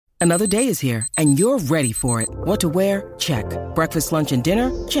Another day is here, and you're ready for it. What to wear? Check. Breakfast, lunch, and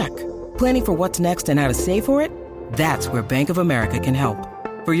dinner? Check. Planning for what's next and how to save for it? That's where Bank of America can help.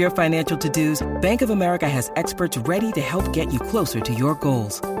 For your financial to-dos, Bank of America has experts ready to help get you closer to your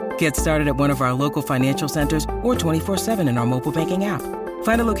goals. Get started at one of our local financial centers or 24/7 in our mobile banking app.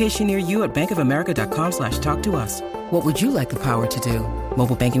 Find a location near you at bankofamerica.com/talktous. What would you like the power to do?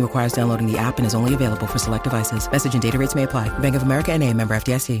 Mobile banking requires downloading the app and is only available for select devices. Message and data rates may apply. Bank of America N.A., member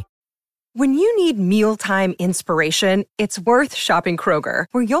FDIC. When you need mealtime inspiration, it's worth shopping Kroger,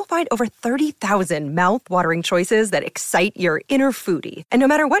 where you'll find over 30,000 mouth-watering choices that excite your inner foodie. And no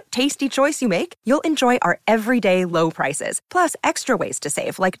matter what tasty choice you make, you'll enjoy our everyday low prices, plus extra ways to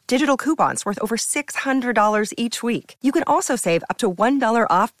save, like digital coupons worth over $600 each week. You can also save up to $1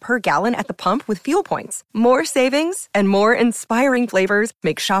 off per gallon at the pump with fuel points. More savings and more inspiring flavors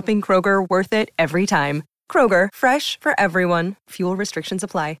make shopping Kroger worth it every time. Kroger, fresh for everyone. Fuel restrictions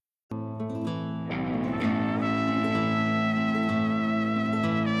apply.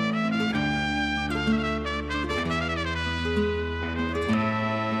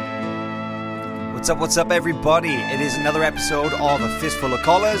 What's up, everybody? It is another episode of A Fistful of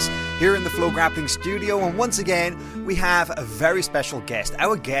Collars here in the Flow Grappling Studio, and once again, we have a very special guest.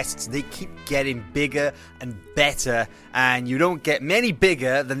 Our guests, they keep getting bigger and better, and you don't get many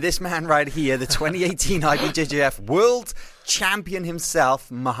bigger than this man right here, the 2018 IBJJF World Champion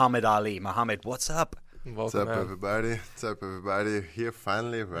himself, Mahamed Ali. Mahamed, what's up? What's up, everybody? Here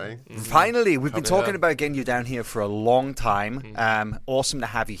finally, right? Finally, we've been talking about getting you down here for a long time. Awesome to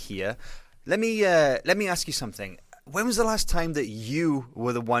have you here. Let me ask you something. When was the last time that you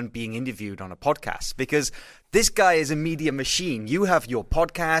were the one being interviewed on a podcast? Because this guy is a media machine. You have your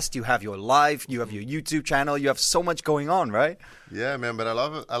podcast, you have your live, you have your YouTube channel, you have so much going on, right? Yeah, man. But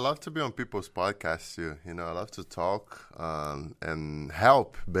I love to be on people's podcasts too. You know, I love to talk and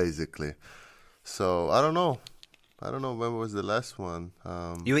help, basically. So I don't know when was the last one.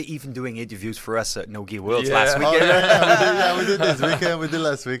 You were even doing interviews for us at No Gi Worlds last weekend. We did this weekend. We did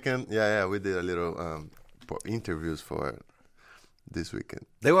last weekend. Yeah, we did a little interviews for this weekend.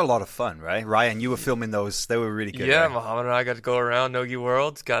 They were a lot of fun, right? Ryan, you were filming those. They were really good. Yeah, right? Mohamed and I got to go around No Gi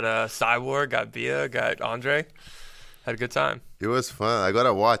Worlds. Got Cyborg, got Bia, got Andre. Had a good time. It was fun. I got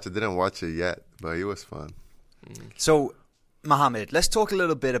to watch. I didn't watch it yet, but it was fun. So, Mahamed, let's talk a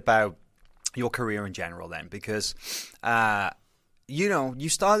little bit about your career in general then, because you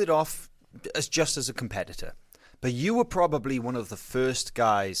started off as a competitor, but you were probably one of the first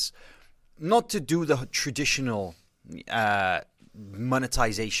guys not to do the traditional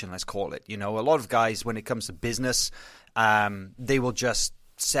monetization, let's call it. You know, a lot of guys, when it comes to business, they will just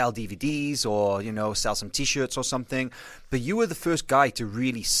sell DVDs or, sell some t-shirts or something, but you were the first guy to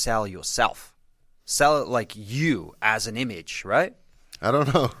really sell yourself, sell it like you as an image, right? I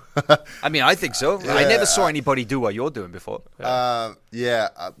don't know. I mean, I think so. I never saw anybody do what you're doing before. My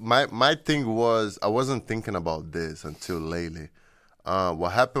thing was I wasn't thinking about this until lately.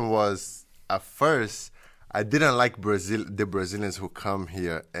 What happened was, at first, I didn't like the Brazilians who come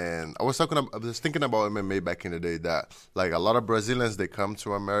here, and I was thinking about MMA back in the day, that like a lot of Brazilians, they come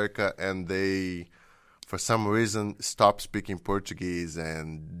to America and they, for some reason, stop speaking Portuguese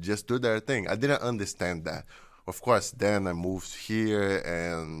and just do their thing. I didn't understand that. Of course, then I moved here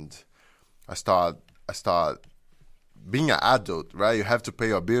and I start being an adult, right? You have to pay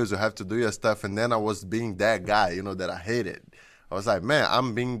your bills, you have to do your stuff. And then I was being that guy, that I hated. I was like, man,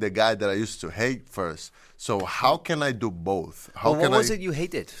 I'm being the guy that I used to hate first. So how can I do both? What was it you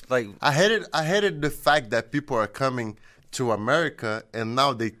hated? Like I hated the fact that people are coming to America and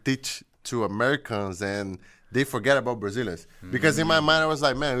now they teach to Americans and they forget about Brazilians. Because in my mind, I was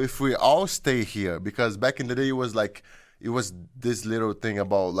like, man, if we all stay here, because back in the day, it was this little thing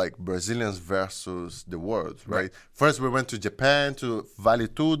about like Brazilians versus the world, right? First, we went to Japan to Vale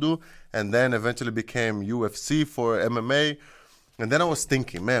Tudo, and then eventually became UFC for MMA. And then I was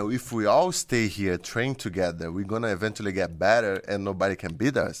thinking, man, if we all stay here, train together, we're going to eventually get better and nobody can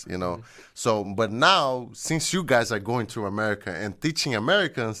beat us, So, but now, since you guys are going to America and teaching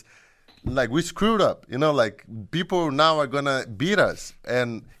Americans, like we screwed up, like people now are going to beat us.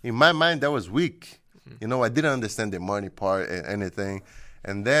 And in my mind, that was weak. I didn't understand the money part and anything.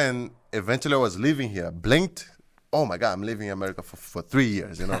 And then eventually I was living here, blinked. Oh my God, I'm living in America for 3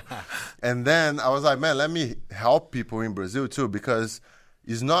 years, And then I was like, man, let me help people in Brazil too, because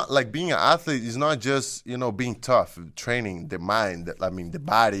it's not like being an athlete is not just, being tough, training the mind, the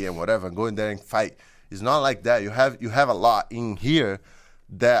body and whatever, going there and fight. It's not like that. You have a lot in here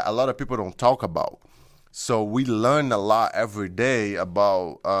that a lot of people don't talk about. So we learn a lot every day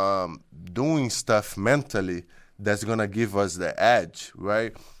about doing stuff mentally that's gonna give us the edge,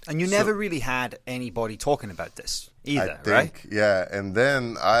 right? And you never really had anybody talking about this either, I think, right? Yeah. And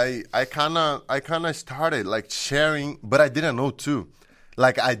then I kind of started like sharing, but I didn't know too.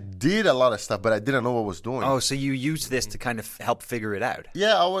 Like I did a lot of stuff, but I didn't know what I was doing. Oh, so you used this to kind of help figure it out?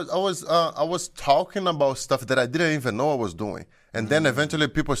 Yeah, I was talking about stuff that I didn't even know I was doing, and then eventually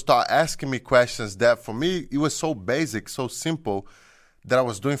people start asking me questions that for me it was so basic, so simple, that I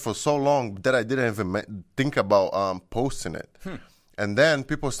was doing for so long that I didn't even think about posting it. And then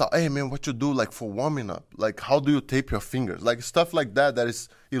people start, hey man, what you do like for warming up? Like how do you tape your fingers? Like stuff like that.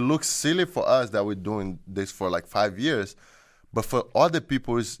 It looks silly for us that we're doing this for like 5 years. But for other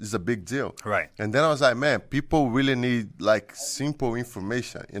people, it's a big deal. Right. And then I was like, man, people really need like simple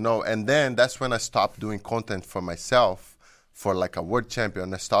information, you know. And then that's when I stopped doing content for myself for like a world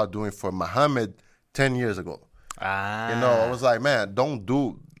champion. I started doing for Mahamed 10 years ago. You know, I was like, man, don't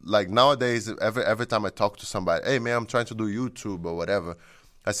do, like nowadays, every time I talk to somebody, hey man, I'm trying to do YouTube or whatever.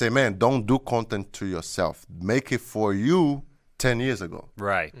 I say, man, don't do content to yourself. Make it for you 10 years ago.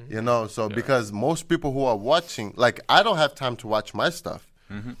 Right. You know, so because most people who are watching, like I don't have time to watch my stuff.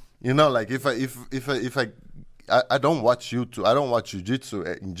 You know, like if I don't watch YouTube, I don't watch jiu-jitsu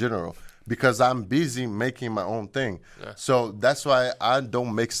in general because I'm busy making my own thing. Yeah. So that's why I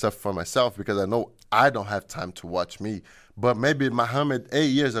don't make stuff for myself because I know I don't have time to watch me. But maybe Mahamed 8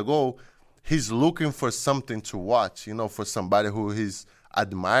 years ago, he's looking for something to watch, you know, for somebody who he's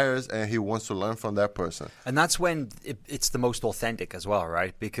admires and he wants to learn from that person. And that's when it's the most authentic as well,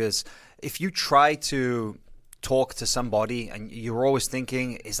 right? Because if you try to talk to somebody and you're always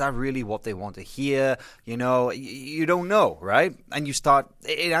thinking, is that really what they want to hear? You know, you don't know, right? And you start,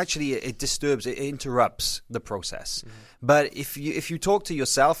 it disturbs, it interrupts the process. But if you talk to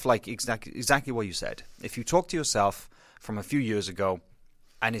yourself, like exactly what you said, if you talk to yourself from a few years ago,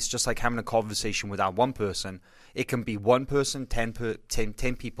 and it's just like having a conversation with that one person. It can be one person, 10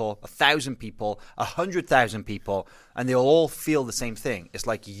 people, 1,000 people, 100,000 people, and they'll all feel the same thing. It's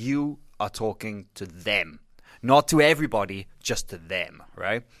like you are talking to them, not to everybody, just to them,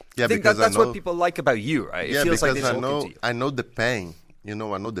 right? Yeah, I think because that's what people like about you, right? It feels like they're talking to you. I know the pain. You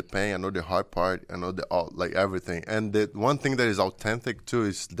know, I know the pain. I know the hard part. I know like everything. And the one thing that is authentic too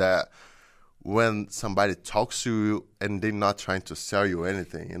is that when somebody talks to you and they're not trying to sell you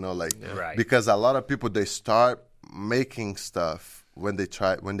anything, you know, like, Right. Because a lot of people, they start making stuff when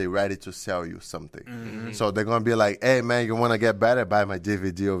they're ready to sell you something. So they're going to be like, hey man, you want to get better? Buy my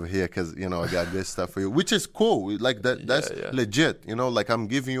DVD over here. Cause you know, I got this stuff for you, which is cool. Like that's legit, you know, like I'm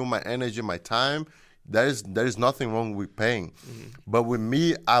giving you my energy, my time. There is nothing wrong with paying. But with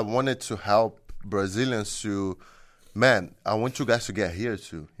me, I wanted to help Brazilians to, man, I want you guys to get here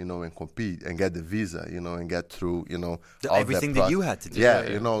too, you know, and compete and get the visa, you know, and get through, you know, all everything that you had to do. Yeah,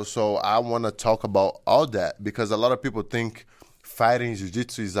 you know, so I want to talk about all that because a lot of people think fighting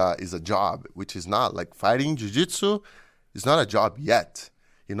jiu-jitsu is a job, which is not. Like fighting jiu-jitsu is not a job yet.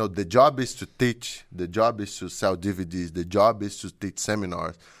 You know, the job is to teach, the job is to sell DVDs, the job is to teach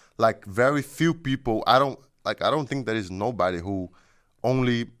seminars. Like very few people, I don't think there is nobody who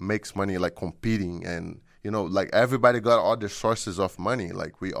only makes money like competing and, you know, like everybody got all the sources of money.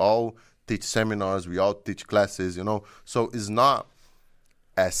 Like we all teach seminars, we all teach classes, you know. So it's not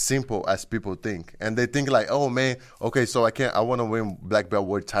as simple as people think. And they think like, oh man, okay, so I want to win black belt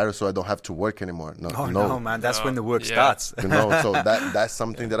world title so I don't have to work anymore. No, Man, that's when the work starts. You know, so that's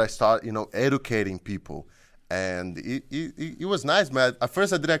something that I start, you know, educating people. And it was nice, man. At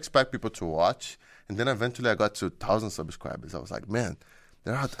first I didn't expect people to watch. And then eventually I got to 1,000 subscribers. I was like, man,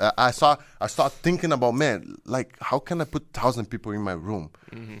 I started thinking about, man, like how can I put 1,000 people in my room,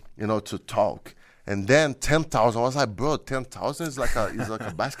 you know, to talk, and then 10,000. I was like, bro, 10,000 is like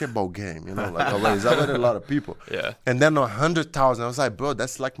a basketball game, you know, like it's already a lot of people. Yeah. And then 100,000, I was like, bro,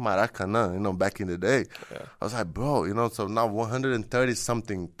 that's like Maracanã, you know, back in the day. Yeah. I was like, bro, you know, so now 130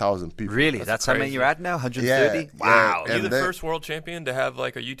 something thousand people. Really, that's how many you're at now? 130? Yeah, Wow. yeah. Are you the first world champion to have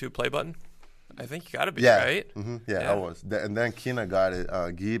like a YouTube play button? I think you got to be, yeah. right? Yeah, I was. And then Kina got it.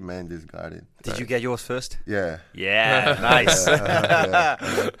 Guy Mendes got it. Did you get yours first? Yeah. Yeah, nice. Yeah,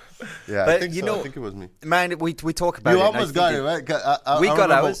 But I think you so. know, I think it was me. Man, we talk about it. You and I almost think got it, right? We got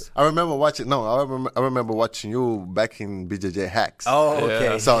remember, ours. I remember watching. No, I remember watching you back in BJJ Hacks. Oh, okay.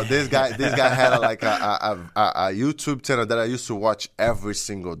 Yeah. So this guy had a YouTube channel that I used to watch every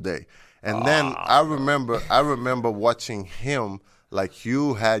single day, and then I remember watching him. Like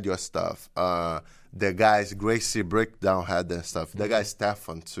you had your stuff. The guys Gracie Breakdown had their stuff. The guy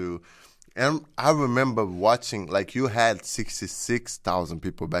Stefan too. And I remember watching, like, you had 66,000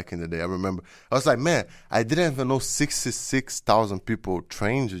 people back in the day. I remember. I was like, man, I didn't even know 66,000 people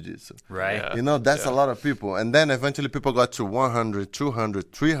train jiu-jitsu. Right. Yeah. You know, that's a lot of people. And then eventually people got to 100,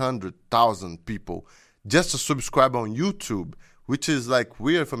 200, 300,000 people just to subscribe on YouTube, which is, like,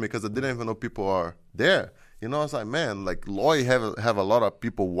 weird for me because I didn't even know people are there. You know, I was like, man, like, Lloyd have a lot of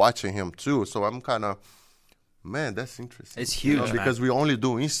people watching him too. So I'm kind of... Man, that's interesting. It's huge, man. Because we only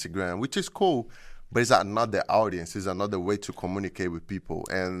do Instagram, which is cool, but it's another audience. It's another way to communicate with people.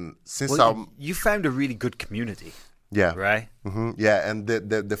 And since you found a really good community. Yeah. Right? Yeah, and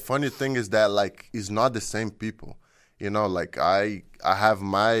the funny thing is that, like, it's not the same people. You know, like, I have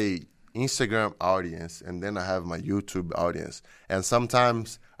my Instagram audience, and then I have my YouTube audience. And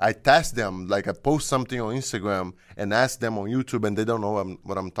sometimes I test them, like I post something on Instagram and ask them on YouTube, and they don't know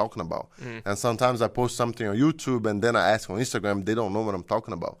what I'm talking about. And sometimes I post something on YouTube, and then I ask on Instagram, they don't know what I'm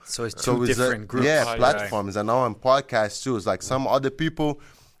talking about. So it's two different groups. Yeah, platforms. And now on podcasts too. It's like some other people,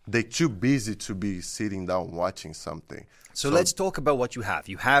 they're too busy to be sitting down watching something. So let's talk about what you have.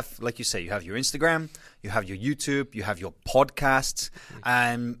 You have, like you say, you have your Instagram, you have your YouTube, you have your podcasts,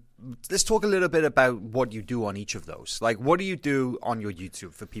 and let's talk a little bit about what you do on each of those. Like, what do you do on your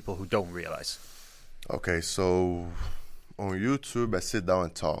YouTube for people who don't realize? Okay, so on YouTube, I sit down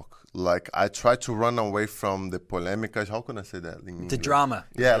and talk. Like, I try to run away from the polemica. How can I say that in English? The drama.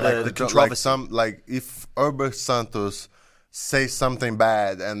 Yeah, like the controversy. Like if Herbert Santos says something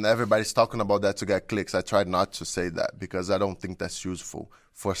bad and everybody's talking about that to get clicks, I try not to say that because I don't think that's useful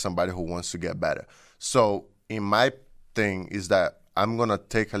for somebody who wants to get better. So in my thing is that I'm going to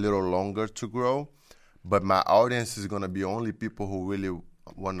take a little longer to grow, but my audience is going to be only people who really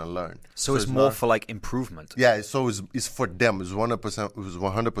want to learn. So it's more for like improvement. Yeah, so it's for them. It's 100%. It's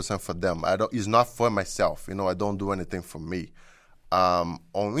 100% for them. It's not for myself. You know, I don't do anything for me. On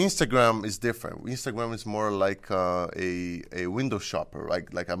Instagram, it's different. Instagram is more like a window shopper.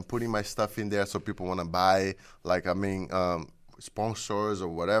 Like I'm putting my stuff in there so people want to buy. Like sponsors or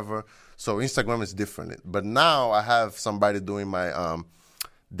whatever. So Instagram is different. But now I have somebody doing my.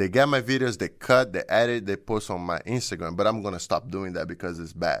 They get my videos, they cut, they edit, they post on my Instagram. But I'm going to stop doing that because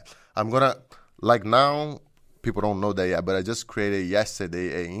it's bad. I'm going to, like now, people don't know that yet, but I just created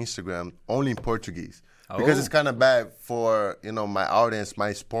yesterday an Instagram only in Portuguese. Because it's kind of bad for, my audience,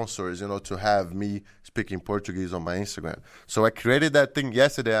 my sponsors, to have me speaking Portuguese on my Instagram. So I created that thing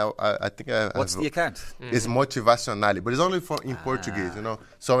yesterday. I think What's the account? It's Motivacionali, but it's only in Portuguese,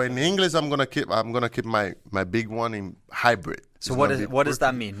 So in English, I'm gonna keep my big one in hybrid. So what does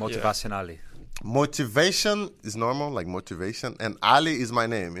that mean, Motivacionali? Motivation is normal, like motivation, and Ali is my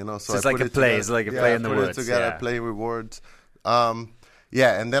name, So it's like a play. It's like a play in the words. Put it together, play with words.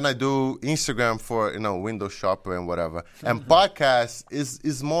 Yeah, and then I do Instagram for, window shopper and whatever. And podcast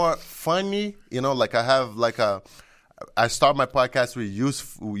is more funny, like I have I start my podcast with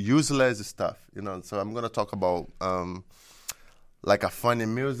useless stuff, So I'm going to talk about like a funny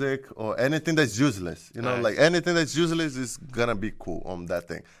music or anything that's useless, Nice. Like anything that's useless is going to be cool on that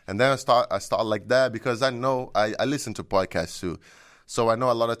thing. And then I start like that because I know I listen to podcasts too. So I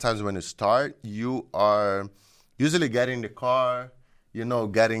know a lot of times when you start, you are usually getting in the car,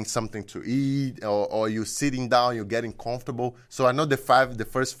 getting something to eat, or you're sitting down, you're getting comfortable. So I know the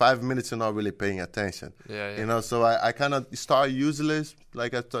first 5 minutes you're not really paying attention. Yeah. So I kind of start useless,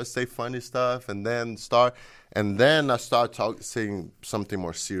 like I say funny stuff, and then I start saying something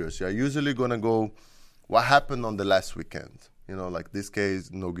more serious. You're usually gonna go, what happened on the last weekend? Like this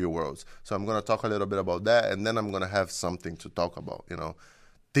case, No Gear Worlds. So I'm gonna talk a little bit about that, and then I'm gonna have something to talk about.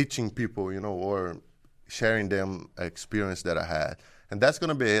 Teaching people, or sharing them experience that I had. And that's going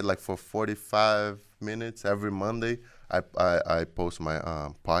to be it, like for 45 minutes every Monday, I post my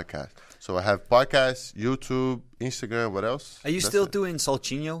podcast. So I have podcasts, YouTube, Instagram, what else? Are you still doing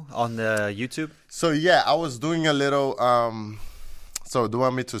Soltinho on the YouTube? So yeah, I was doing a little, so do you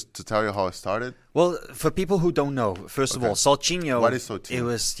want me to tell you how I started? Well, for people who don't know, first of all, Soltinho. What is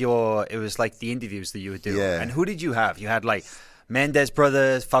Soltinho? It was like the interviews that you would do. Yeah. And who did you have? You had like Mendes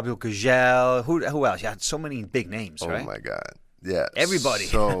brothers, Fabio Gugel, who else? You had so many big names, right? Oh my God. Yeah. Everybody.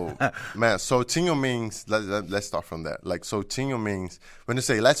 So, man, Soltinho means, let's start from that. Like, Soltinho means, when you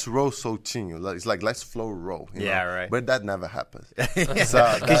say, let's roll Soltinho, it's like, let's flow roll. Yeah, right. But that never happens.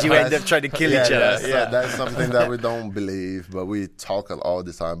 Because you end up trying to kill each other. So that's something that we don't believe, but we talk all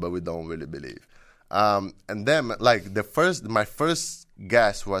the time, but we don't really believe. And then, like, my first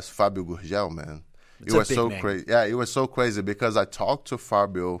guest was Fabio Gurgel, man. It was so crazy. Yeah, it was so crazy because I talked to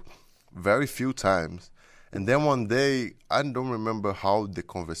Fabio very few times. And then one day, I don't remember how the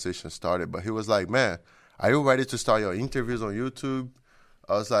conversation started, but he was like, man, are you ready to start your interviews on YouTube?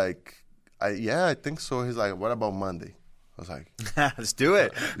 I was like, I think so. He's like, what about Monday? I was like, let's do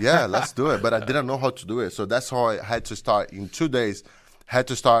it. yeah, let's do it. But I didn't know how to do it. So that's how I had to start in 2 days. Had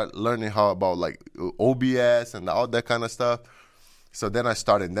to start learning how about like OBS and all that kind of stuff. So then I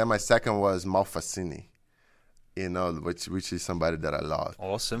started. Then my second was Malfacini, which is somebody that I love.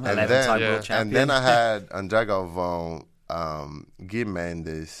 Awesome. And 11-time then, world champion. and then I had André Galvão, Gui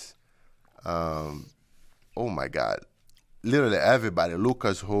Mendes, oh my God, literally everybody.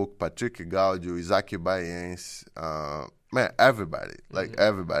 Lucas Huck, Patrick Gaudio, Isaac Baiense, man, everybody. Like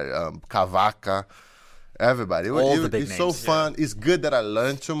everybody. Cavaca, everybody. All the big it's names. so fun. It's good that I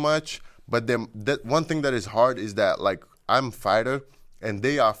learned too much. But then one thing that is hard is that like I'm a fighter and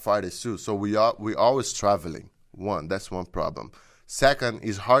they are fighters too. So we always traveling. That's one problem. Second,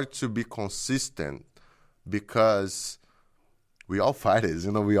 it's hard to be consistent because we all fighters,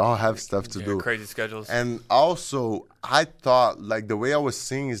 we all have stuff to do. Crazy schedules. And also, I thought like the way I was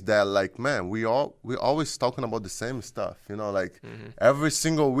seeing is that like, man, we always talking about the same stuff, like every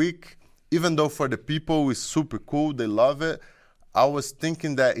single week, even though for the people it's super cool, they love it. I was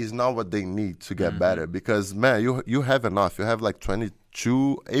thinking that is not what they need to get better because, man, you have enough. You have like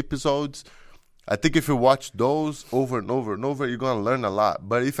 22 episodes. I think if you watch those over and over and over, you're going to learn a lot.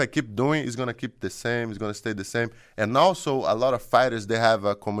 But if I keep doing it, it's going to keep the same. It's going to stay the same. And also, a lot of fighters, they have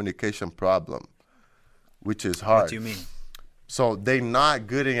a communication problem, which is hard. What do you mean? So they're not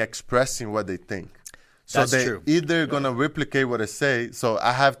good in expressing what they think. So That's they true. either going to replicate what I say, so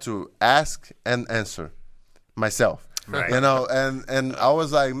I have to ask and answer myself. Right. And I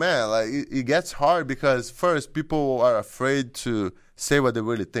was like, man, like it gets hard because first people are afraid to say what they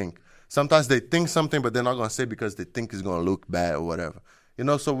really think. Sometimes they think something, but they're not going to say because they think it's going to look bad or whatever.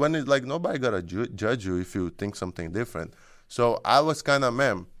 So when it's like nobody got to judge you if you think something different. So I was kind of,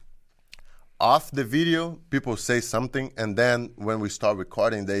 man, off the video, people say something. And then when we start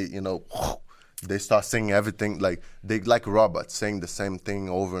recording, they, they start saying everything like they like robots saying the same thing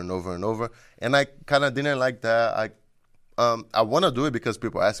over and over and over. And I kind of didn't like that. I want to do it because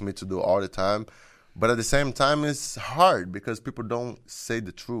people ask me to do it all the time. But at the same time, it's hard because people don't say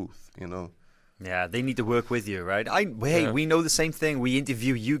the truth, Yeah, they need to work with you, right? We know the same thing. We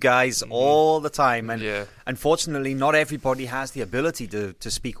interview you guys all the time. And unfortunately, not everybody has the ability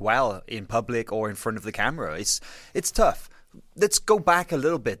to speak well in public or in front of the camera. It's tough. Let's go back a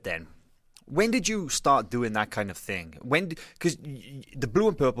little bit then. When did you start doing that kind of thing? Because the blue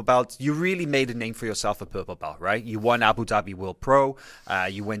and purple belt, you really made a name for yourself a purple belt, right? You won Abu Dhabi World Pro.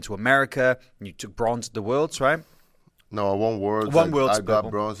 You went to America. You took bronze at the Worlds, right? No, I won Worlds. I got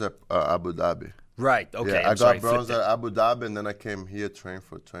bronze at Abu Dhabi. Right, okay. Yeah, I got bronze at Abu Dhabi, and then I came here, trained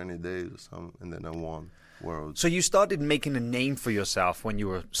for 20 days or something, and then I won Worlds. So you started making a name for yourself when you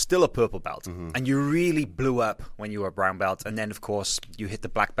were still a purple belt, and you really blew up when you were a brown belt, and then, of course, you hit the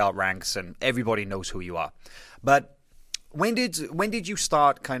black belt ranks, and everybody knows who you are. But when did you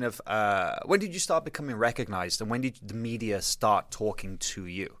start when did you start becoming recognized, and when did the media start talking to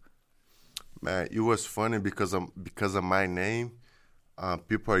you? Man, it was funny because of my name.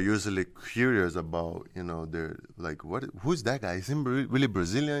 People are usually curious about, they're like, who's that guy? Is he really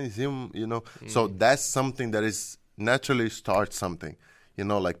Brazilian? Is him, So that's something that is naturally starts something,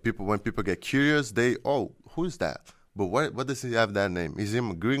 like when people get curious, who's that? But what does he have that name? Is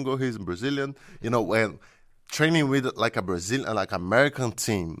him a gringo? He's Brazilian? When training with like a Brazilian, like American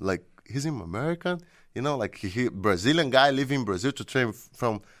team, like, is him American? Like he Brazilian guy living in Brazil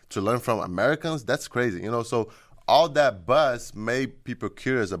to learn from Americans. That's crazy, So all that buzz made people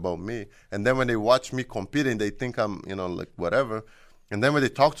curious about me. And then when they watch me competing, they think I'm, like whatever. And then when they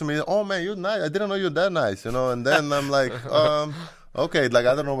talk to me, oh, man, you're nice. I didn't know you're that nice, And then I'm like, okay, like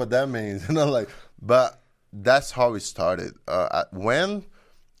I don't know what that means, But that's how it started. When?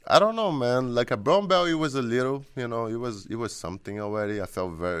 I don't know, man. Like a brown belt, it was a little, it was something already. I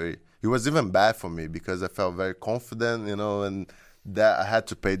felt it was even bad for me because I felt very confident, and that I had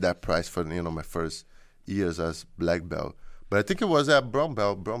to pay that price for, my first years as black belt. But I think it was at brown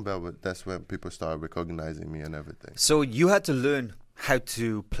belt, but that's when people started recognizing me and everything. So you had to learn how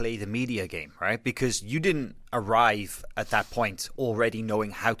to play the media game, right? Because you didn't arrive at that point already knowing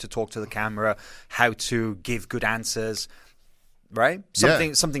how to talk to the camera, how to give good answers, right?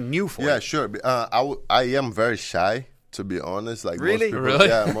 Something new for you. Yeah, sure. I am very shy, to be honest. Like really?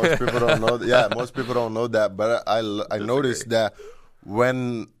 Most people don't know. Most people don't know that. But I noticed that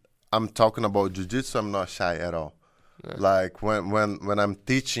when I'm talking about jiu-jitsu, I'm not shy at all. Yeah. Like when I'm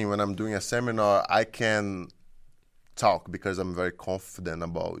teaching, when I'm doing a seminar, I can talk because I'm very confident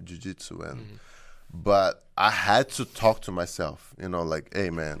about jiu-jitsu. But I had to talk to myself, like, hey,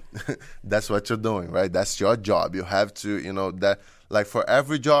 man, that's what you're doing, right? That's your job. You have to, that, like, for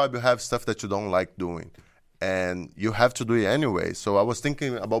every job, you have stuff that you don't like doing. And you have to do it anyway. So I was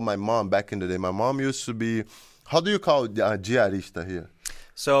thinking about my mom back in the day. My mom used to be, how do you call diarista here?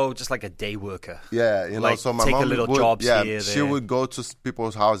 So just like a day worker. Yeah, like so my take mom a little would, jobs yeah, here, she there. would go to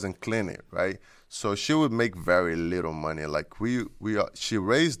people's house and clean it, right? So she would make very little money. Like she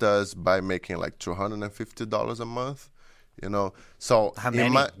raised us by making like $250 a month, So how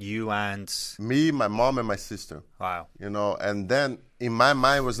many? You and me, my mom, and my sister. Wow. And then in my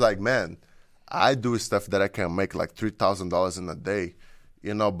mind was like, man, I do stuff that I can make like $3,000 in a day,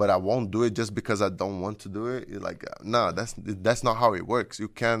 but I won't do it just because I don't want to do it. You're like, no, that's not how it works.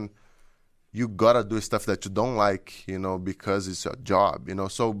 You gotta do stuff that you don't like, because it's your job,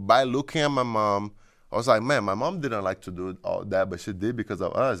 So by looking at my mom, I was like, man, my mom didn't like to do all that, but she did because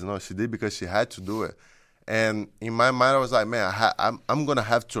of us. She did because she had to do it. And in my mind, I was like, man, I'm gonna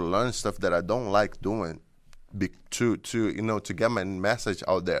have to learn stuff that I don't like doing, to get my message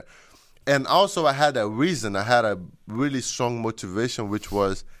out there. And also, I had a reason. I had a really strong motivation, which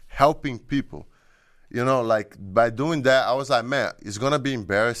was helping people. Like by doing that, I was like, man, it's gonna be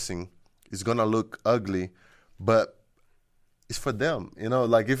embarrassing. It's gonna look ugly, but it's for them.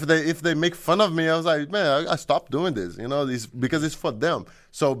 Like if they make fun of me, I was like, man, I stopped doing this. It's because it's for them.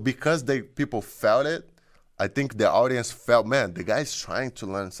 So because people felt it, I think the audience felt, man, the guy's trying to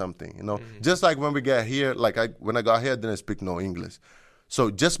learn something. Just like when we get here, like when I got here, I didn't speak no English. So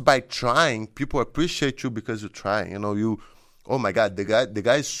just by trying, people appreciate you because you're trying. Oh my God, the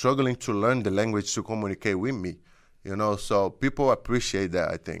guy is struggling to learn the language to communicate with me. So people appreciate that,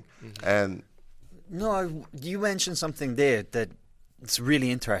 I think. Mm-hmm. And no, you mentioned something there that it's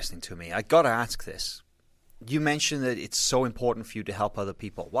really interesting to me. I gotta ask this. You mentioned that it's so important for you to help other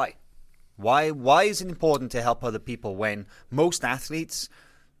people. Why? Why is it important to help other people when most athletes?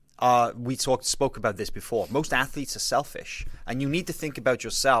 We spoke about this before. Most athletes are selfish, and you need to think about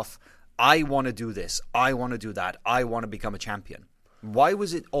yourself. I want to do this. I want to do that. I want to become a champion. Why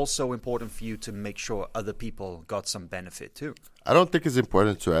was it also important for you to make sure other people got some benefit too? I don't think it's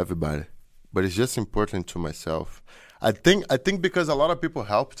important to everybody, but it's just important to myself. I think because a lot of people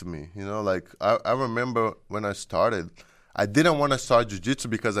helped me. Like I remember when I started, I didn't want to start jiu-jitsu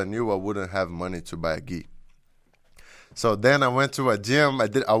because I knew I wouldn't have money to buy a gi. So then I went to a gym.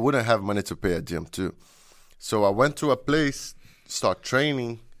 I wouldn't have money to pay a gym too. So I went to a place, start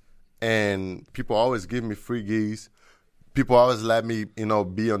training, and people always give me free gis. People always let me,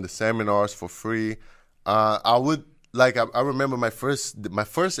 be on the seminars for free. I remember my first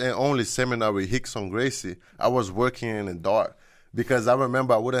and only seminar with Rickson Gracie. I was working in a dark because I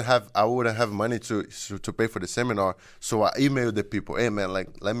remember I wouldn't have money to pay for the seminar. So I emailed the people, hey man,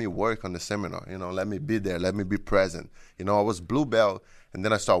 let me work on the seminar. Let me be there, let me be present. I was blue belt, and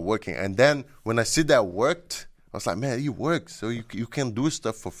then I started working. And then when I see that worked, I was like, man, you work, so you can do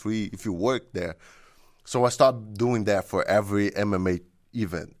stuff for free if you work there. So I started doing that for every MMA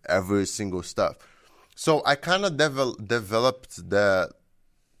event, every single stuff. So I kind of developed that,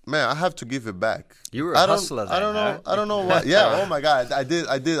 man, I have to give it back. You were a hustler then, I don't know what. Yeah, oh my God. I did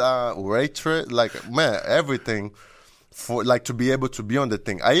rate trade, like, man, everything for like to be able to be on the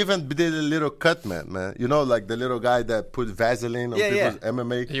thing. I even did a little cut man. Like the little guy that put Vaseline on people's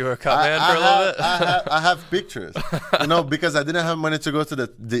MMA. You were a cut man for a little bit? I have pictures, because I didn't have money to go to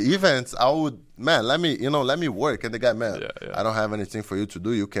the events. I would, man, let me work. And the guy, man, I don't have anything for you to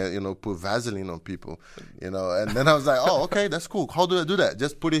do. You can, put Vaseline on people, And then I was like, oh, okay, that's cool. How do I do that?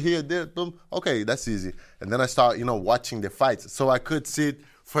 Just put it here, there, boom. Okay, that's easy. And then I start, watching the fights. So I could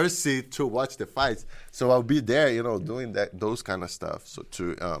first seat to watch the fights. So I'll be there, doing those kind of stuff, so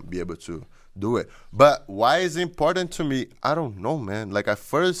to be able to do it. But why is it important to me? I don't know, man. Like at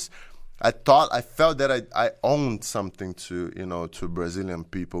first, I felt that I owned something to Brazilian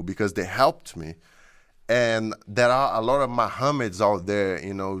people because they helped me. And there are a lot of Mahameds out there,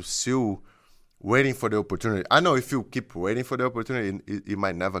 still waiting for the opportunity. I know if you keep waiting for the opportunity, it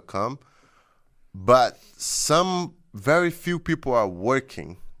might never come. But very few people are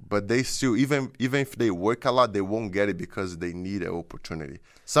working, but they still, even if they work a lot, they won't get it because they need an opportunity.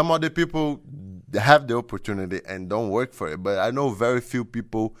 Some other people have the opportunity and don't work for it, but I know very few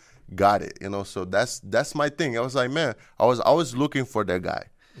people got it, So that's my thing. I was like, man, I was always looking for that guy.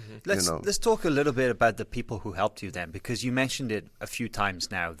 Mm-hmm. Let's talk a little bit about the people who helped you then, because you mentioned it a few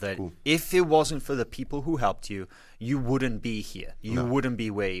times now that if it wasn't for the people who helped you, you wouldn't be here. You wouldn't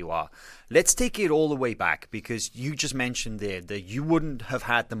be where you are. Let's take it all the way back, because you just mentioned there that you wouldn't have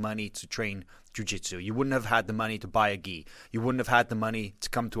had the money to train jiu-jitsu. You wouldn't have had the money to buy a gi. You wouldn't have had the money to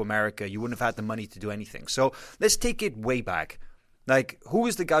come to America. You wouldn't have had the money to do anything. So let's take it way back. Like, who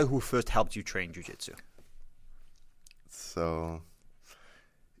is the guy who first helped you train jiu-jitsu? So,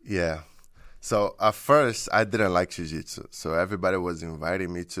 yeah. So at first, I didn't like jiu-jitsu. So everybody was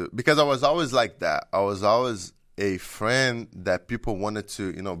inviting me to, because I was always like that. I was always a friend that people wanted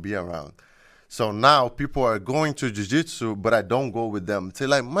to, be around. So now people are going to jiu-jitsu, but I don't go with them. They're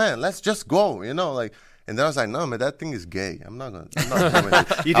like, man, let's just go, and then I was like, no, man, that thing is gay. I'm not doing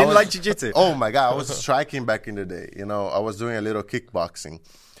it. You didn't like jiu-jitsu? Oh, my God. I was striking back in the day. I was doing a little kickboxing.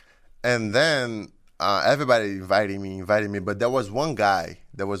 And then everybody invited me. But there was one guy.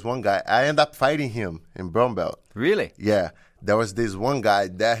 I ended up fighting him in brown belt. Really? Yeah. There was this one guy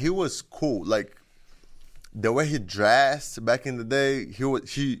that he was cool. Like, the way he dressed back in the day,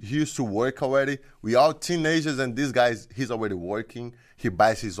 he used to work already. We all teenagers, and this guy, he's already working. He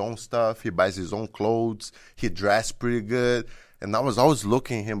buys his own stuff. He buys his own clothes. He dressed pretty good. And I was always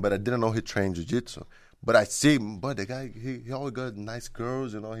looking at him, but I didn't know he trained jiu-jitsu. But I see him, but the guy, he always got nice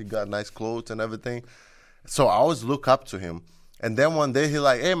girls, he got nice clothes and everything. So I always look up to him. And then one day he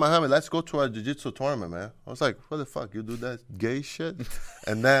like, hey, Mahamed, let's go to a jiu-jitsu tournament, man. I was like, what the fuck? You do that gay shit?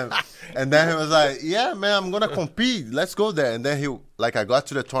 And then he was like, yeah, man, I'm going to compete. Let's go there. And then I got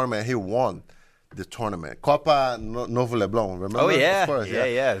to the tournament. He won the tournament. Copa Novo Leblon, remember? Oh, yeah. Of course,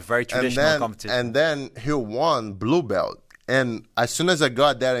 yeah. Very traditional competition. And then he won blue belt. And as soon as I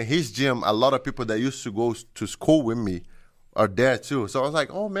got there in his gym, a lot of people that used to go to school with me are there too. So I was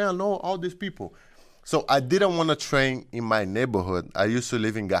like, oh, man, I know all these people. So I didn't want to train in my neighborhood. I used to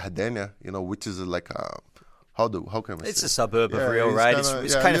live in Gardenia, which is like how can I say? It's a suburb of Rio, right?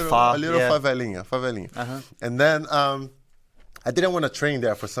 It's kind of far. A little favelinha. Uh-huh. And then I didn't want to train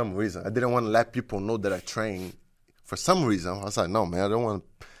there for some reason. I didn't want to let people know that I train for some reason. I was like, no, man, I don't want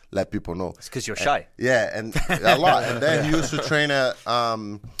to let people know. It's because you're shy. And a lot. And then he used to train at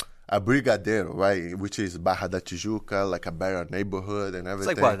a Brigadeiro, right, which is Barra da Tijuca, like a better neighborhood and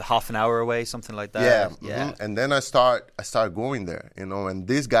everything. It's like, what, half an hour away, something like that? Yeah. Yeah. Mm-hmm. And then I start going there, and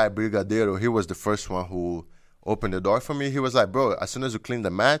this guy, Brigadeiro, he was the first one who opened the door for me. He was like, bro, as soon as you clean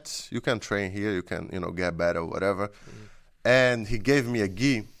the mats, you can train here, you can, get better, whatever. Mm-hmm. And he gave me a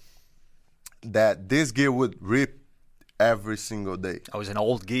gi that this gi would rip every single day. Oh, it was an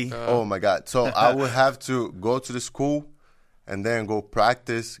old gi? Oh, my God. So I would have to go to the school, and then go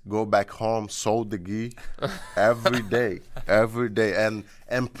practice, go back home, sew the gi every day,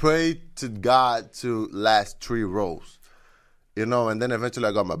 and pray to God to last 3 rows, and then eventually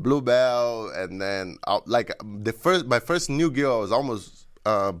I got my blue belt, and then my first new gi I was almost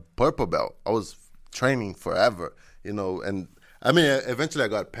purple belt. I was training forever, and I mean eventually I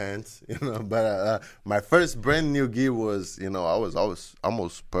got pants, but my first brand new gi was, I was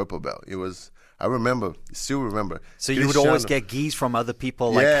almost purple belt. It was. I still remember. So you would always get gis from other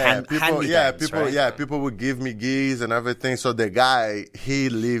people, like people would give me gis and everything. So the guy, he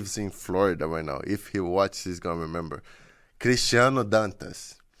lives in Florida right now. If he watches, he's gonna remember. Cristiano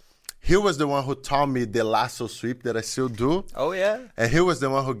Dantas. He was the one who taught me the lasso sweep that I still do. Oh yeah. And he was the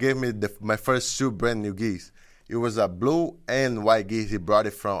one who gave me my first 2 brand new gis. It was a blue and white gi. He brought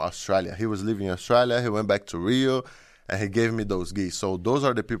it from Australia. He was living in Australia. He went back to Rio. And he gave me those gis. So those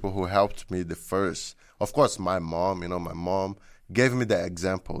are the people who helped me the first. Of course, my mom, my mom gave me the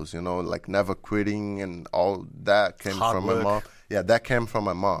examples, like never quitting and all that came from my mom. Yeah, that came from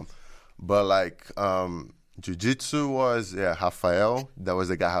my mom. But like jiu-jitsu was, Rafael. That was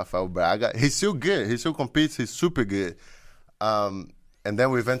the guy, Rafael Braga. He's still good. He still competes. He's super good. And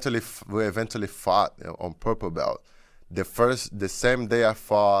then we eventually fought on purple belt. The same day I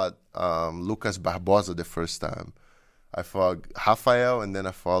fought Lucas Barbosa the first time. I fought Rafael, and then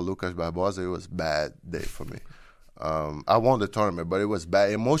I fought Lucas Barbosa. It was a bad day for me. I won the tournament, but it was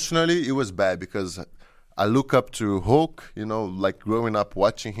bad. Emotionally, it was bad because I look up to Hulk, like growing up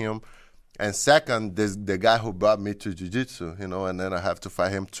watching him. And second, there's the guy who brought me to jiu-jitsu, and then I have to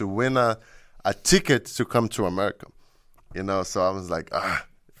fight him to win a ticket to come to America. So I was like, I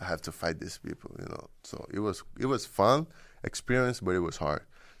have to fight these people, So it was fun experience, but it was hard.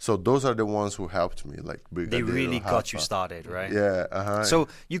 So those are the ones who helped me, like Brigadeiro. They really got you Rafa. started, right? Yeah. So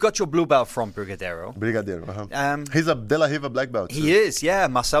you got your blue belt from Brigadeiro. Brigadeiro. He's a De La Riva black belt. He is, yeah.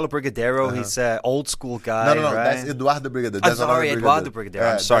 Marcelo Brigadeiro. He's an old school guy. No. Right? That's Eduardo Brigadeiro. I'm sorry, Eduardo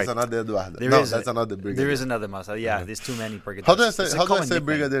Brigadeiro. I'm sorry. That's another Eduardo. That's another Brigadeiro. There is another Marcelo. Yeah, there's too many Brigadeiros. How do I say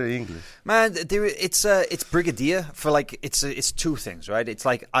Brigadier in English? Man, it's brigadier for like it's two things, right? It's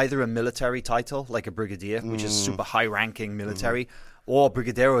like either a military title, like a brigadier, which is super high-ranking military, or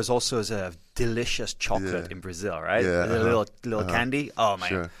brigadeiro is also a delicious chocolate in Brazil, right? Yeah, a little candy. Oh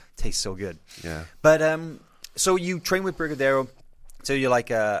man, tastes so good. Yeah. But so you train with brigadeiro, so you're like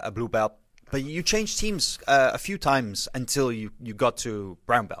a blue belt. But you changed teams a few times until you got to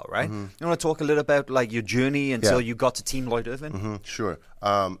brown belt, right? You want to talk a little about like your journey until you got to Team Lloyd Irvin? Sure.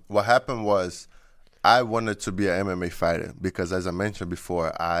 What happened was I wanted to be an MMA fighter because, as I mentioned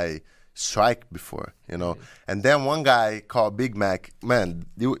before, I strike before, And then one guy called Big Mac, man,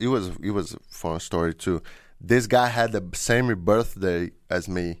 it was a fun story too. This guy had the same birthday as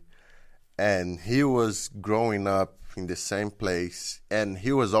me, and he was growing up in the same place, and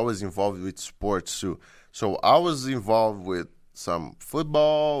he was always involved with sports too. So I was involved with some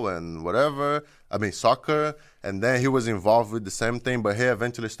football and soccer, and then he was involved with the same thing, but he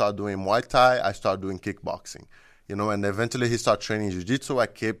eventually started doing Muay Thai, I started doing kickboxing, and eventually he started training Jiu-Jitsu, I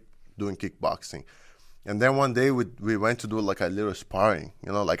kept doing kickboxing. And then one day we went to do like a little sparring,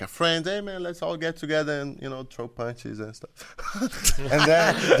 like a friend. Hey man, let's all get together and throw punches and stuff. and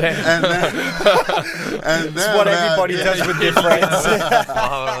then it's what everybody does with their friends.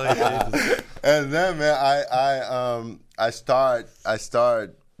 And then man, I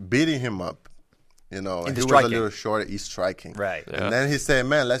start beating him up. And he was a little short, he's striking. Right. Yeah. And then he said,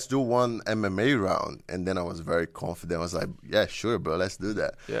 man, let's do one MMA round. And then I was very confident. I was like, yeah, sure, bro, let's do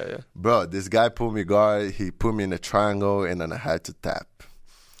that. Yeah. Bro, this guy put me guard. He put me in a triangle, and then I had to tap.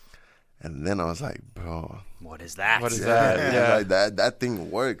 And then I was like, bro. What is that? Yeah. Like that thing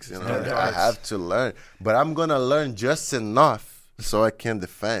works, I have to learn. But I'm going to learn just enough so I can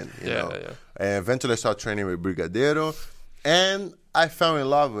defend, Yeah. And eventually I started training with Brigadeiro. And I fell in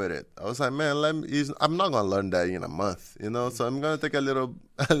love with it. I was like, man, I'm not gonna learn that in a month, So I'm gonna take a little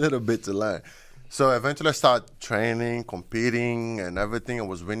bit to learn. So eventually, I started training, competing, and everything. I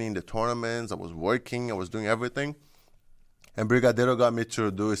was winning the tournaments. I was working. I was doing everything. And Brigadeiro got me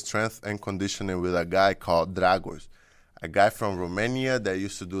to do strength and conditioning with a guy called Dragos, a guy from Romania that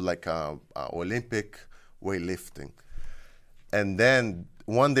used to do like Olympic weightlifting. And then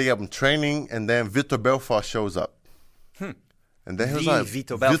one day I'm training, and then Vitor Belfort shows up. And then he was like,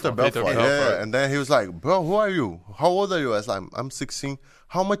 Vitor Belfort. Yeah. And then he was like, bro, who are you? How old are you? I was like, I'm 16.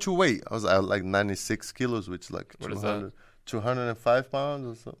 How much you weigh? I was like 96 kilos, which is like 205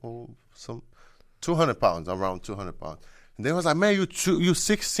 pounds or some 200 pounds, around 200 pounds. And then he was like, man, you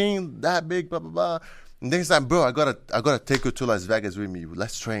 16, that big, blah, blah, blah. And then he's like, bro, I gotta take you to Las Vegas with me.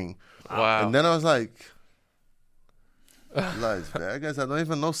 Let's train. Wow. And then I was like, Las Vegas? I don't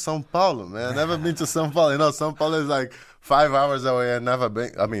even know São Paulo, man. I've never been to São Paulo. São Paulo is like 5 hours away.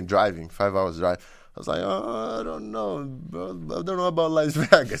 Driving, 5 hours drive. I was like, I don't know, bro. I don't know about Las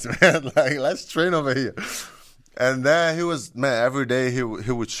Vegas, man. Like, let's train over here. And then he was, man, every day he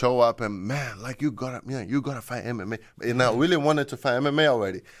would show up and, man, like, you gotta fight MMA. And I really wanted to fight MMA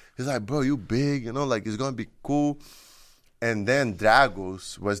already. He's like, bro, you big, like, it's gonna be cool. And then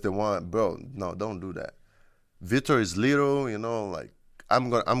Dragos was the one, bro, no, don't do that. Vitor is little, like,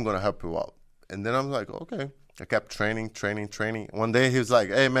 I'm gonna help you out. And then I'm like, okay. I kept training. One day he was like,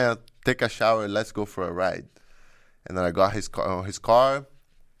 hey man, take a shower, let's go for a ride. And then I got his car.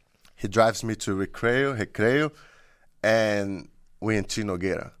 He drives me to Recreio, and we in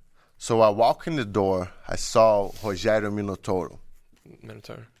Nogueira. So I walk in the door, I saw Rogério Minotauro.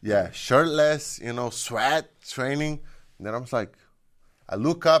 Yeah, shirtless, sweat, training. And then I was like, I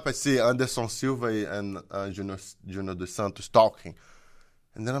look up, I see Anderson Silva and Junior dos Santos talking.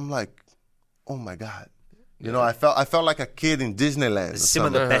 And then I'm like, oh my God. I felt like a kid in Disneyland. Some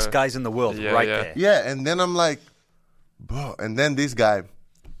of the best guys in the world there. Yeah, and then I'm like, bro. And then this guy,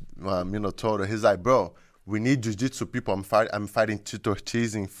 Minotauro, he's like, bro, we need jiu-jitsu people. I'm fighting Tito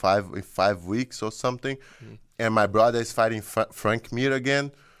Ortiz in 5 weeks or something. Mm-hmm. And my brother is fighting Frank Mir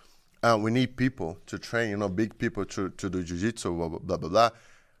again. We need people to train, big people to do jiu-jitsu, blah, blah, blah, blah.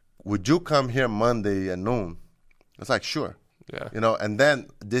 Would you come here Monday at noon? I was like, sure. Yeah. And then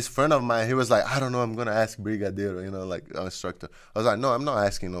this friend of mine, he was like, I don't know, I'm going to ask Brigadeiro, like an instructor. I was like, no, I'm not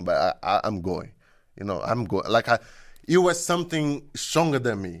asking nobody. I'm going. I'm going. Like, it was something stronger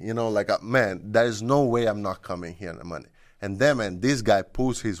than me. Like, man, there is no way I'm not coming here on the Monday. And then, man, this guy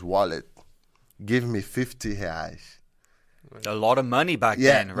pulls his wallet, give me 50 reais. A lot of money back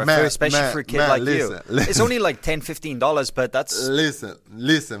Yeah, then, right? man, Especially man, for a kid man, like listen, you. listen. It's only like $10, $15, but that's...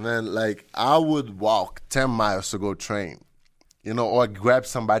 Listen, man. Like, I would walk 10 miles to go train, you know, or grab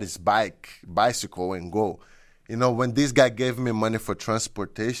somebody's bicycle and go. You know, when this guy gave me money for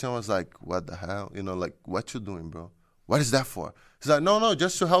transportation, I was like, what the hell? You know, like, what you doing, bro? What is that for? He's like, no,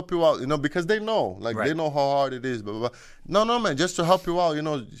 just to help you out, you know, because they know, like, Right. they know how hard it is, blah, blah, blah. No, man, just to help you out, you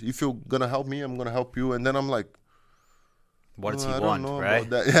know, if you're going to help me, I'm going to help you. And then I'm like, what does he I want, don't know right?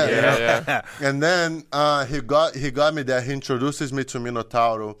 about that. Yeah, you know? Yeah. And then he got me there. He introduces me to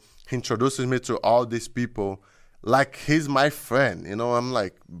Minotauro. He introduces me to all these people. Like, he's my friend, you know. I'm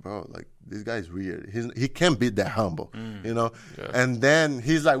like, bro, like, this guy's weird. He can't be that humble, you know. Yeah. And then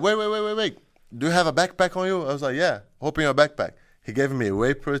he's like, wait. Do you have a backpack on you? I was like, yeah, open your backpack. He gave me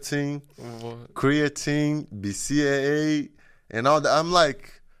whey protein, creatine, BCAA, and all that. I'm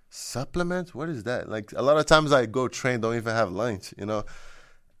like, supplements? What is that? Like, a lot of times I go train, don't even have lunch, you know.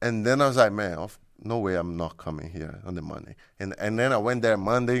 And then I was like, man, no way I'm not coming here on the Monday. And then I went there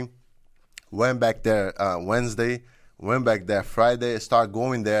Monday, went back there Wednesday, went back there Friday, start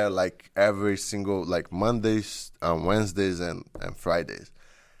going there like every single, like Mondays, Wednesdays, and Fridays.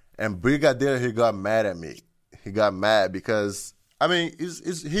 And Brigadier, he got mad at me. He got mad because, I mean,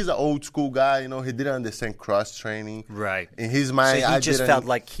 he's an old school guy, you know. He didn't understand cross training. Right. In his mind, So he I just didn't, felt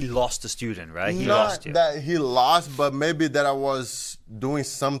like he lost the student, right? He not lost you. that he lost, but maybe that I was doing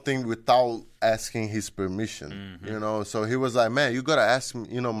something without asking his permission, you know. So he was like, man, you got to ask me,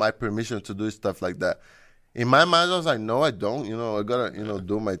 you know, my permission to do stuff like that. In my mind, I was like, no, I don't. You know, I got to, you know,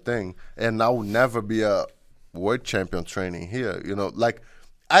 do my thing. And I will never be a world champion training here, you know. Like,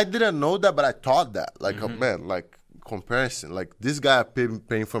 I didn't know that, but I thought that. Like, oh, man, like, comparison. Like, this guy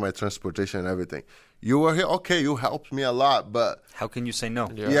paying for my transportation and everything. You were here, okay, you helped me a lot, but... How can you say no?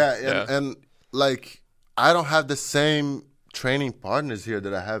 And like, I don't have the same training partners here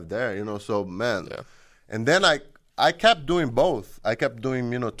that I have there, you know, so, man. Yeah. And then I kept doing both. I kept doing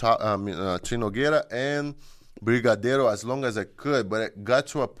Trinogueira and Brigadeiro as long as I could, but it got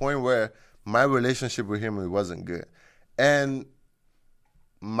to a point where my relationship with him, it wasn't good. And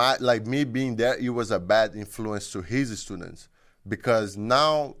me being there, it was a bad influence to his students, because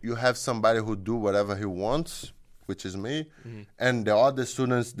now you have somebody who do whatever he wants, which is me, and the other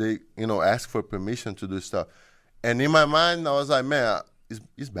students, they, you know, ask for permission to do stuff. And in my mind, I was like, man,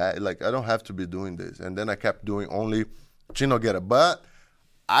 it's bad. Like, I don't have to be doing this. And then I kept doing only Trinogueira. But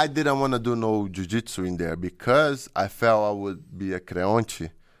I didn't want to do no jiu-jitsu in there because I felt I would be a creonte.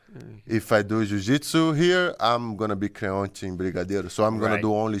 If I do jiu-jitsu here, I'm going to be creonte in Brigadeiro. So I'm going to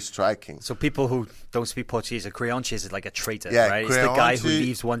do only striking. So people who don't speak Portuguese, a creonte is like a traitor, Yeah, right? It's the guy who creonte-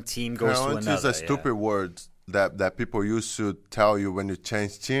 leaves one team, goes to Creonte another. is a stupid word that people used to tell you when you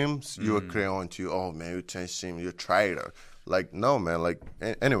change teams. You're a creonte. Oh, man, you change team. You're a traitor. Like, no, man. Like,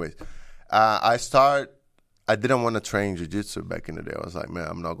 anyways, I didn't want to train jiu-jitsu back in the day. I was like, man,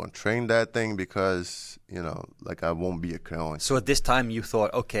 I'm not going to train that thing because, you know, like, I won't be a creonte. So at this time you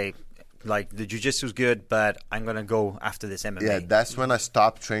thought, okay, like the jiu-jitsu's good, but I'm going to go after this MMA. Yeah, that's when I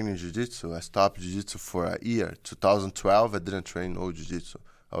stopped training jiu-jitsu. I stopped jiu-jitsu for a year. 2012, I didn't train no jiu-jitsu.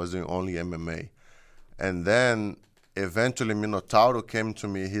 I was doing only MMA. And then eventually Minotauro came to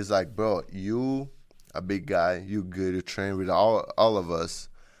me. He's like, bro, you a big guy, you good, you train with all of us,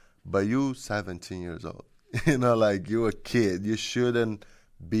 but you 17 years old. You know, like, you a kid. You shouldn't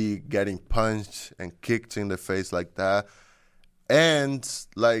be getting punched and kicked in the face like that. And,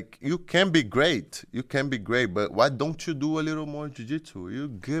 like, you can be great. You can be great, but why don't you do a little more jiu-jitsu? You're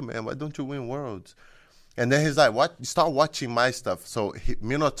good, man. Why don't you win worlds? And then he's like, what? Start watching my stuff. So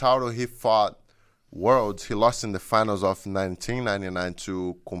Minotauro, he fought worlds. He lost in the finals of 1999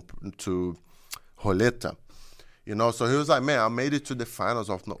 to Roleta. You know, so he was like, man, I made it to the finals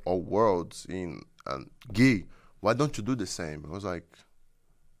of worlds in gi. Why don't you do the same? I was like,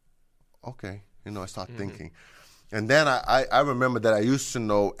 okay. You know, I start thinking. And then I remember that I used to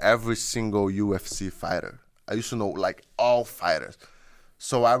know every single UFC fighter. I used to know, like, all fighters.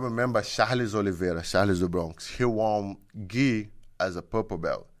 So I remember Charles Oliveira, Charles do Bronx. He won gi as a purple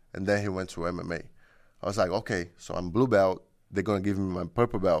belt, and then he went to MMA. I was like, okay, so I'm blue belt. They're going to give me my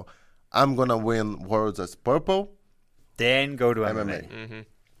purple belt. I'm going to win worlds as purple. Then go to MMA.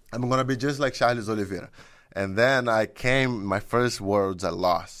 I'm going to be just like Charles Oliveira. And then my first worlds I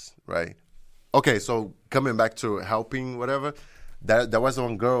lost, right? Okay, so coming back to helping, whatever, there was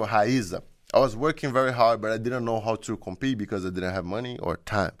one girl, Raiza. I was working very hard, but I didn't know how to compete because I didn't have money or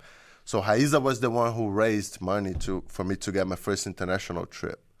time. So Raiza was the one who raised money for me to get my first international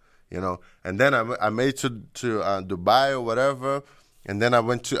trip, you know. And then I made to Dubai or whatever. And then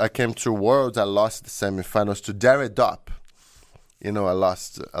I came to Worlds. I lost the semifinals to Jared Dopp. You know, I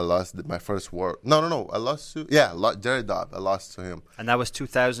lost my first world. No. I lost to Jerry Dobb. I lost to him. And that was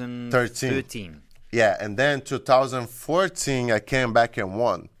 2013. Yeah, and then 2014, I came back and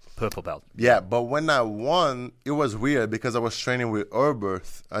won. Purple belt. Yeah, but when I won, it was weird because I was training with Herbert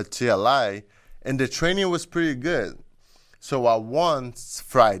at TLI, and the training was pretty good. So I won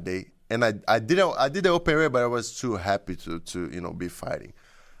Friday, and I did the open weight, but I was too happy to be fighting.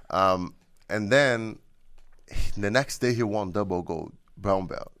 And then the next day he won double gold, brown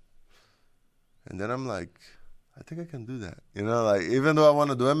belt. And then I'm like, I think I can do that. You know, like even though I want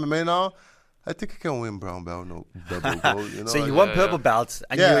to do MMA now, I think I can win brown belt, no double gold. You know, so you won purple belt,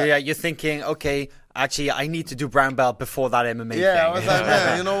 and you're thinking, okay, actually, I need to do brown belt before that MMA thing. Yeah, I was like,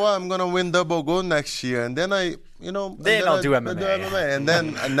 man, you know what? I'm gonna win double gold next year, and then I'll do MMA. And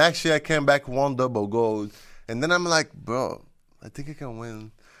then next year I came back, won double gold, and then I'm like, bro, I think I can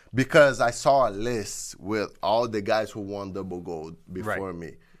win because I saw a list with all the guys who won double gold before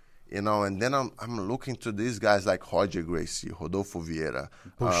me. You know, and then I'm looking to these guys like Roger Gracie, Rodolfo Vieira,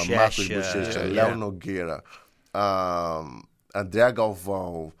 Marcos Bochecha, Léo Nogueira, André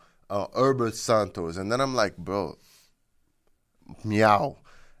Galvão, Herbert Santos. And then I'm like, bro, meow.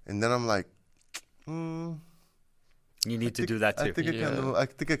 And then I'm like, you need to do that too. I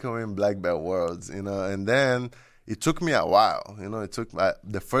think I can win black belt worlds, you know. And then it took me a while. You know, it took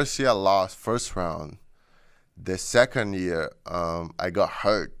the first year I lost first round. The second year, I got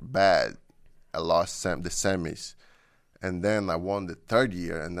hurt bad. I lost the semis. And then I won the third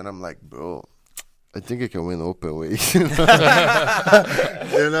year. And then I'm like, bro, I think I can win open weight. You know,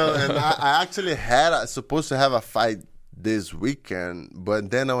 and I actually supposed to have a fight this weekend. But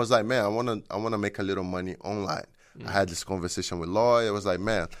then I was like, man, I wanna make a little money online. I had this conversation with Lloyd. I was like,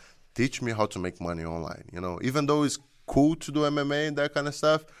 man, teach me how to make money online. You know, even though it's cool to do MMA and that kind of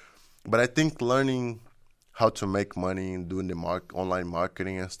stuff, but I think learning how to make money and doing the online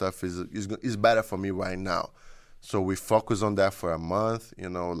marketing and stuff is better for me right now. So we focus on that for a month. You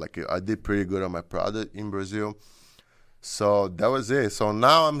know, like I did pretty good on my product in Brazil. So that was it. So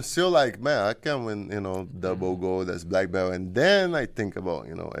now I'm still like, man, I can win, you know, double gold as black belt. And then I think about,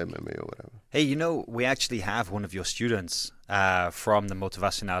 you know, MMA or whatever. Hey, you know, we actually have one of your students from the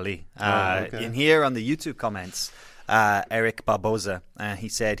Motivational in here on the YouTube comments, Eric Barbosa. He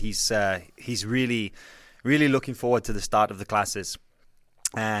said he's really looking forward to the start of the classes.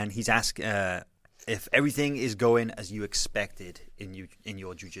 And he's asked if everything is going as you expected in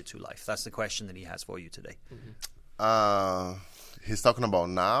your jiu-jitsu life. That's the question that he has for you today. He's talking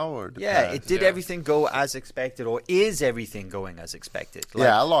about now or the past? Did everything go as expected, or is everything going as expected? Like,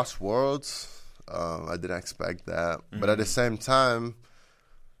 I lost worlds. I didn't expect that. But at the same time,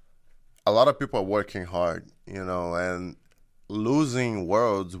 a lot of people are working hard, you know, and losing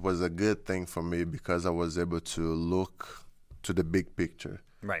worlds was a good thing for me because I was able to look to the big picture.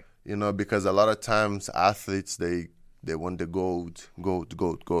 Right. You know, because a lot of times athletes, they want the gold.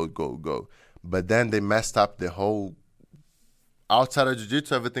 But then they messed up the whole, outside of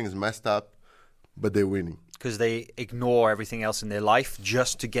jiu-jitsu, everything is messed up, but they're winning. Because they ignore everything else in their life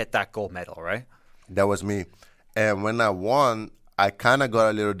just to get that gold medal, right? That was me. And when I won, I kind of got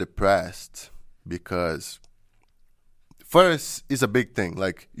a little depressed because first, it's a big thing.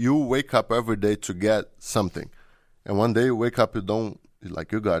 Like, you wake up every day to get something. And one day you wake up, you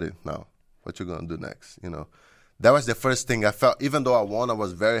got it now. What you going to do next, you know? That was the first thing I felt. Even though I won, I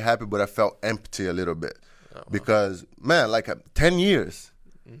was very happy, but I felt empty a little bit. Because, man, like 10 years.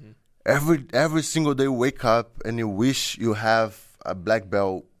 Mm-hmm. Every single day you wake up and you wish you have a black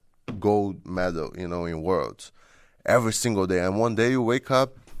belt gold medal, you know, in Worlds. Every single day. And one day you wake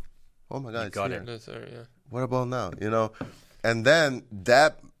up, oh my God, got it. That's right, yeah. What about now, you know? And then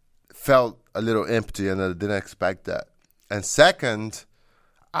that felt a little empty, and I didn't expect that. And second,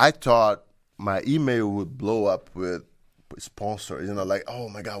 I thought my email would blow up with sponsors, you know, like, oh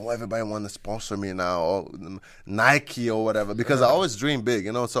my God, why everybody want to sponsor me now, or Nike or whatever, because I always dream big,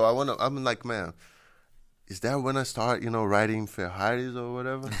 you know. So I'm like, man, is that when I start, you know, riding Ferraris or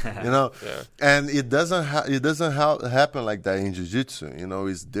whatever, you know? Yeah. And it doesn't happen like that in jiu-jitsu, you know.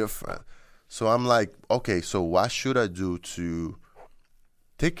 It's different. So I'm like, okay, so what should I do to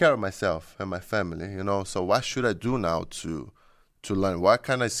take care of myself and my family, you know? So what should I do now to learn? What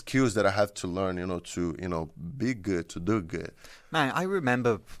kind of skills that I have to learn, you know, to, you know, be good, to do good? Man, I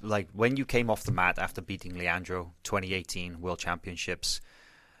remember, like, when you came off the mat after beating Leandro, 2018 World Championships,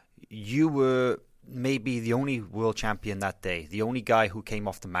 you were maybe the only world champion that day, the only guy who came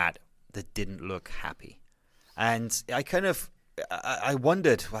off the mat that didn't look happy. And I kind of I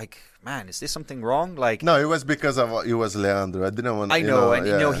wondered, like, man, is this something wrong? Like, No, it was because of it was Leandro. I didn't want. I know,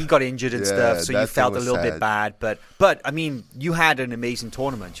 and he got injured and stuff, so you felt a little bit bad. But I mean, you had an amazing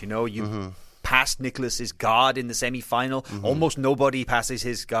tournament. You passed Nicholas's guard in the semi-final. Almost nobody passes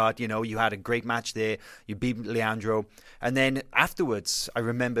his guard. You had a great match there. You beat Leandro, and then afterwards, I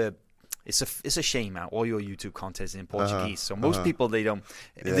remember. It's a shame, man. All your YouTube content is in Portuguese, so most people they don't.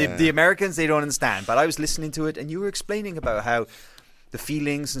 The Americans they don't understand. But I was listening to it, and you were explaining about how the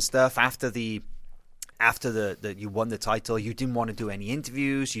feelings and stuff after the you won the title. You didn't want to do any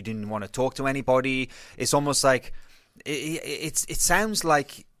interviews. You didn't want to talk to anybody. It's almost like it sounds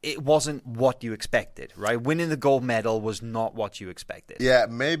like it wasn't what you expected, right? Winning the gold medal was not what you expected. Yeah,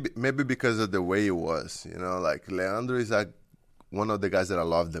 maybe because of the way it was. Like Leandro is like one of the guys that I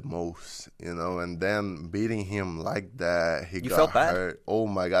love the most, and then beating him like that, he got felt bad? hurt. Oh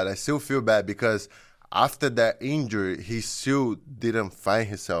my God, I still feel bad because after that injury, he still didn't find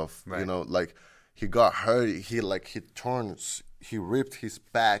himself. Right. Like he got hurt. He ripped his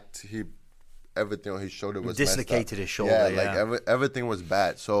back. Everything on his shoulder was dislocated his shoulder. Like everything was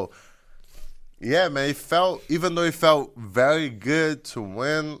bad. So yeah, man, even though it felt very good to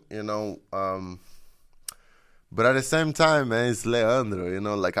win, but at the same time, man, it's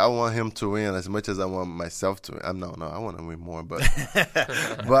Leandro, like I want him to win as much as I want myself to win. No, I want to win more, but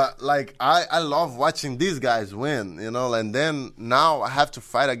but like I love watching these guys win, and then now I have to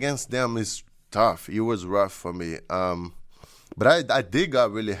fight against them. It's tough. It was rough for me. But I did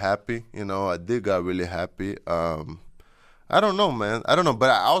got really happy, I did got really happy. I don't know, man. I don't know, but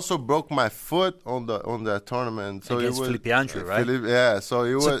I also broke my foot on the tournament. So against Felipe Andrew, right? So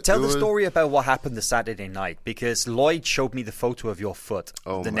it was. So tell the story about what happened the Saturday night, because Lloyd showed me the photo of your foot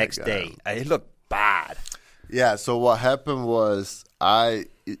the next day. It looked bad. Yeah. So what happened was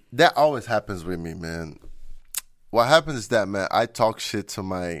that always happens with me, man. What happens is that, man, I talk shit to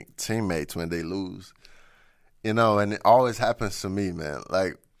my teammates when they lose, and it always happens to me, man.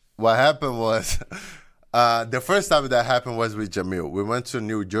 Like what happened was. The first time that happened was with Jamil. We went to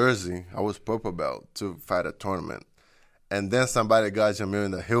New Jersey. I was purple belt to fight a tournament. And then somebody got Jamil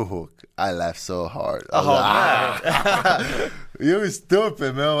in the heel hook. I laughed so hard. Man. You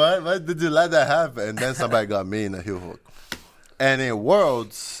stupid, man. Why did you let that happen? And then somebody got me in the heel hook. And in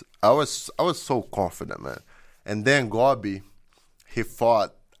Worlds, I was so confident, man. And then Gobi, he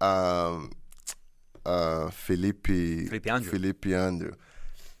fought Felipe Andrew.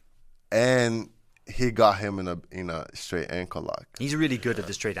 And he got him in a straight ankle lock. He's really good at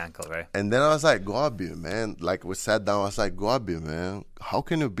the straight ankle, right? And then I was like, Gobi, man. Like, we sat down. I was like, Gobi, man, how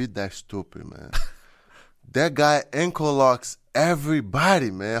can you be that stupid, man? That guy ankle locks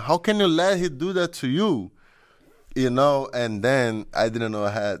everybody, man. How can you let him do that to you? And then I didn't know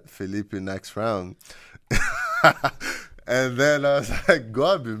I had Felipe next round. And then I was like,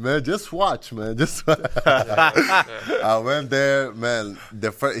 Gobi, man, just watch, man. Just watch. I went there, man.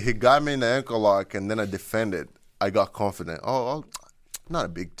 He got me in the ankle lock, and then I defended. I got confident. Oh, not a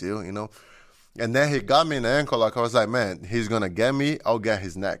big deal, And then he got me in the ankle lock. I was like, man, he's going to get me. I'll get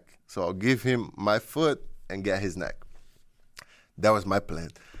his neck. So I'll give him my foot and get his neck. That was my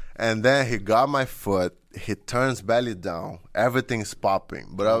plan. And then he got my foot. He turns belly down. Everything's popping.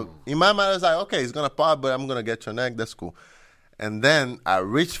 But in my mind, I was like, okay, he's going to pop, but I'm going to get your neck. That's cool. And then I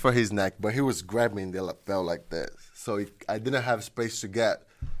reached for his neck, but he was grabbing the lapel like this. So I didn't have space to get.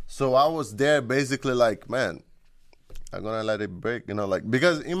 So I was there basically like, man, I'm going to let it break,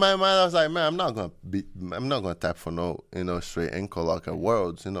 because in my mind, I was like, man, I'm not going to tap for no, straight ankle lock at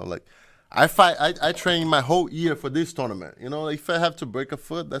Worlds, I train my whole year for this tournament. If I have to break a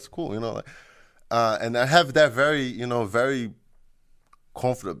foot, that's cool. And I have that very, very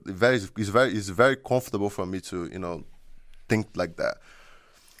comfortable. It's very comfortable for me to, think like that.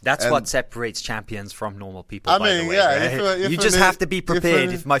 That's what separates champions from normal people. By the way, yeah. Right? If you just have to be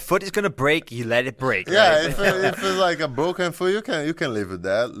prepared. If my foot is going to break, you let it break. Yeah, right? if it's like a broken foot, you can live with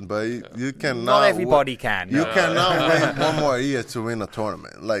that, but you cannot. Not everybody can. You cannot wait one more year to win a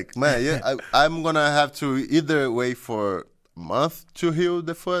tournament. Like, man, I'm gonna have to either wait for a month to heal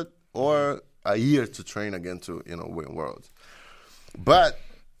the foot or a year to train again to win Worlds. But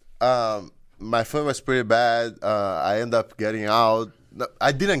my foot was pretty bad. I ended up getting out.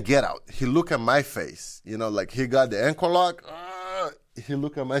 I didn't get out. He looked at my face. Like he got the ankle lock. He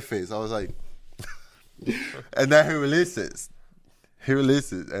looked at my face. I was like, and then he releases.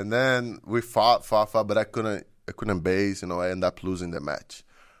 And then we fought, but I couldn't base. I ended up losing the match.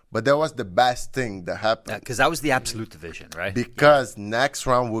 But that was the best thing that happened. Because that was the absolute division, right? Because next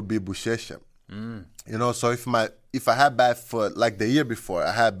round would be Buchecha. So if I had bad foot, like the year before,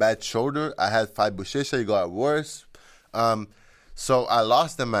 I had bad shoulder. I had fight Buchecha. It got worse. So I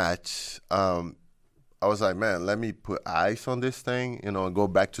lost the match. I was like, man, let me put ice on this thing, and go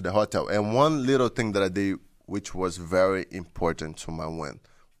back to the hotel. And one little thing that I did, which was very important to my win,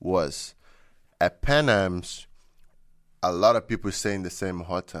 was at Pan Am's, a lot of people stay in the same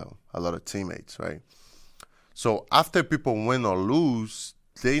hotel, a lot of teammates, right? So after people win or lose,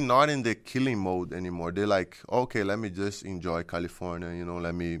 they not in the killing mode anymore. They're like, okay, let me just enjoy California,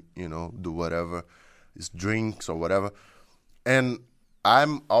 let me, do whatever. It's drinks or whatever. And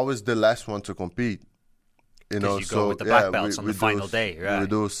I'm always the last one to compete. You go with the black belts on the final day, right? We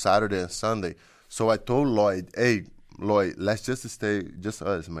do Saturday and Sunday. So I told Lloyd, hey, Lloyd, let's just stay, just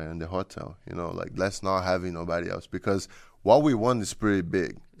us, man, in the hotel. Let's not have nobody else. Because what we want is pretty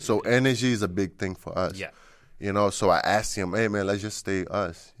big. So energy is a big thing for us. Yeah. So I asked him, hey, man, let's just stay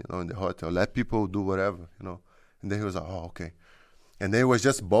us, in the hotel. Let people do whatever, And then he was like, oh, okay. And then it was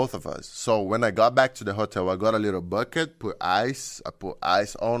just both of us. So when I got back to the hotel, I got a little bucket, put ice. I put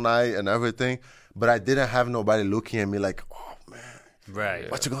ice all night and everything. But I didn't have nobody looking at me like, oh, man. Right.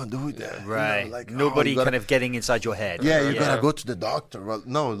 What you going to do with that? Right. Nobody kind of getting inside your head. Yeah, you got to go to the doctor. Well,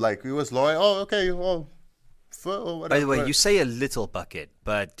 no, it was Lloyd. Oh, okay. Oh, or whatever. By the way, you say a little bucket,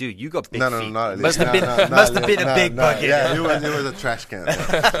 but dude, you got big feet. No, must have been a big bucket. Yeah, it was a trash can.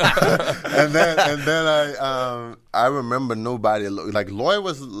 and then I remember nobody.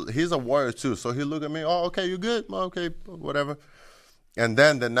 Lloyd he's a warrior too, so he looked at me. Oh, okay, you good? Okay, whatever. And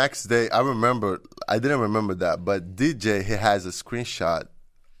then the next day, I didn't remember that, but DJ, he has a screenshot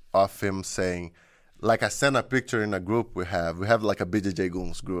of him saying, I sent a picture in a group we have like a BJJ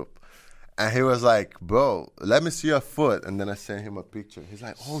Goons group. And he was like, bro, let me see your foot. And then I sent him a picture. He's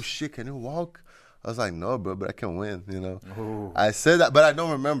like, oh, shit, can you walk? I was like, no, bro, but I can win, Ooh. I said that, but I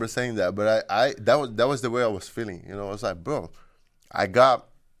don't remember saying that. But that was the way I was feeling, I was like, bro, I got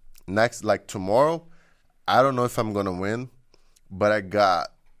next, tomorrow, I don't know if I'm going to win, but I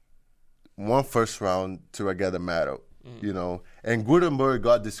got one first round till I get a medal, And Gutenberg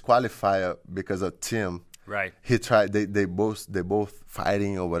got disqualified because of Tim. Right. He tried. They both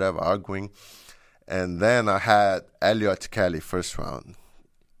fighting or whatever, arguing, and then I had Elliot Kelly first round,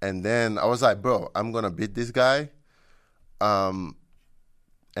 and then I was like, bro, I'm gonna beat this guy. And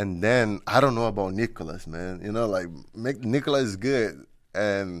then I don't know about Nicholas, man. Nicholas is good,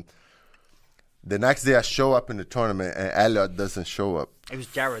 and the next day I show up in the tournament and Elliot doesn't show up. It was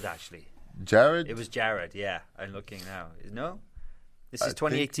Jared actually. Jared? It was Jared. Yeah, I'm looking now. No. This is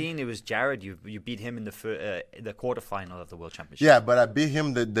 2018. It was Jared. You beat him in the quarterfinal of the World Championship. Yeah, but I beat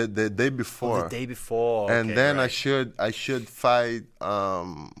him the day before. Oh, the day before. And okay, then right. I should fight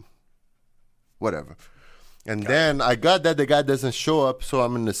whatever. And then I got that the guy doesn't show up, so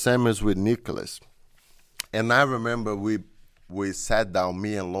I'm in the semis with Nicholas. And I remember we sat down,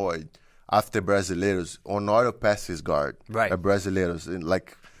 me and Lloyd, after Brasileiros. Honório passed his guard. Right. At Brasileiros in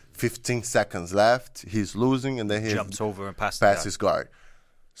 15 seconds left, he's losing, and then he jumps over and passes his guard.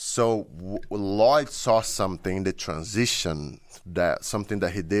 So Lloyd saw something in the transition, something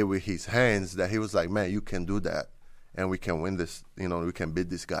that he did with his hands, that he was like, man, you can do that, and we can win this, we can beat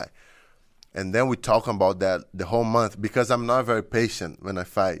this guy. And then we talk about that the whole month, because I'm not very patient when I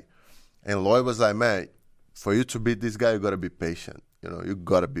fight. And Lloyd was like, man, for you to beat this guy, you got to be patient. You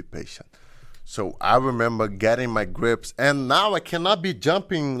got to be patient. So I remember getting my grips, and now I cannot be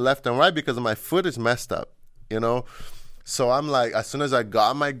jumping left and right because my foot is messed up, So I'm like, as soon as I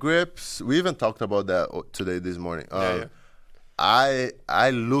got my grips, we even talked about that today, this morning. I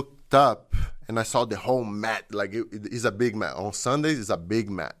looked up and I saw the whole mat. It's a big mat. On Sundays, it's a big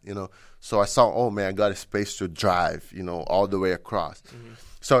mat, So I saw, oh man, I got a space to drive, all the way across. Mm-hmm.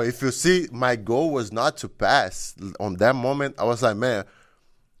 So if you see, my goal was not to pass. On that moment, I was like, man,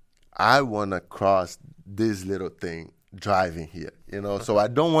 I want to cross this little thing driving here, So I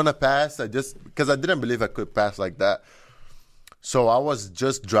don't want to pass. Because I didn't believe I could pass like that. So I was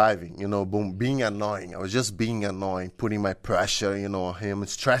just driving, being annoying. I was just being annoying, putting my pressure, on him,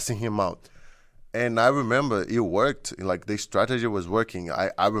 stressing him out. And I remember it worked. The strategy was working.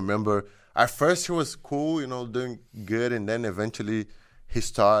 I remember at first he was cool, doing good. And then eventually he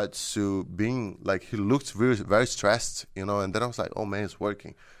starts to being he looked very, very stressed, And then I was like, oh man, it's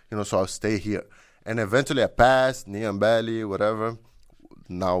working. So I'll stay here. And eventually I passed, knee and belly, whatever.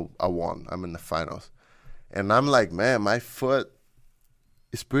 Now I won. I'm in the finals. And I'm like, man, my foot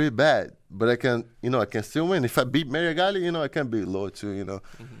is pretty bad. But I can still win. If I beat Mario Galli, I can beat Low too,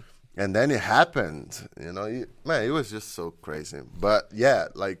 Mm-hmm. And then it happened, man, it was just so crazy. But yeah,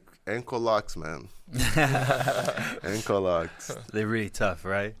 ankle locks, man. Ankle locks. They're really tough,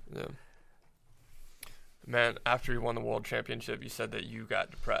 right? Yeah. Man, after you won the world championship, you said that you got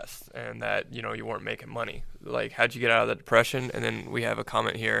depressed and that, you weren't making money. Like, how'd you get out of that depression? And then we have a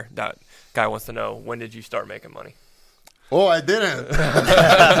comment here that guy wants to know, when did you start making money? Oh, I didn't.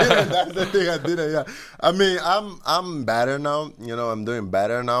 That's the thing. I didn't. Yeah. I mean, I'm better now. I'm doing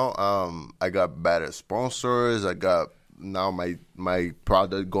better now. I got better sponsors. I got now my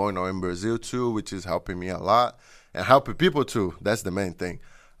product going on in Brazil too, which is helping me a lot and helping people too. That's the main thing.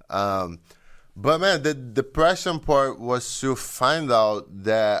 But man, the depression part was to find out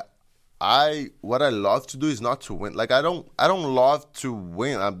that what I love to do is not to win. Like I don't love to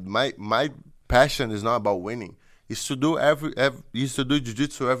win. My passion is not about winning. Is to do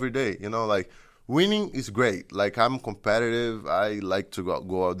jiu-jitsu every day. Like winning is great. Like I'm competitive. I like to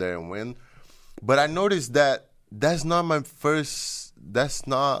go out there and win. But I noticed that that's not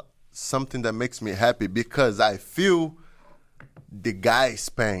something that makes me happy because I feel the guy is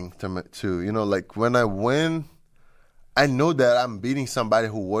paying too. Like when I win, I know that I'm beating somebody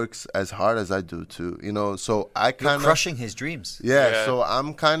who works as hard as I do too. So I kind of crushing his dreams. Yeah. So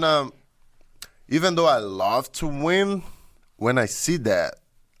I'm kind of. Even though I love to win, when I see that,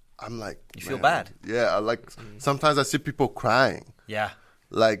 I'm like... You feel bad. Yeah, sometimes I see people crying. Yeah.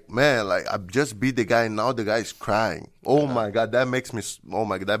 Like, man, like, I just beat the guy, and now the guy is crying. Oh, my God, that makes me... Oh,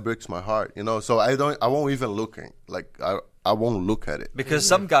 my God, that breaks my heart, So I won't even look. Like, I won't look at it. Because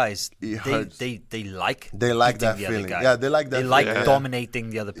some guys, they like that the feeling. Other guy. Yeah, they like that They feeling. like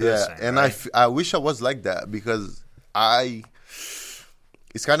dominating the other person. Yeah, and right? I wish I was like that because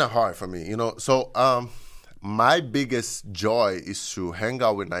it's kind of hard for me, So my biggest joy is to hang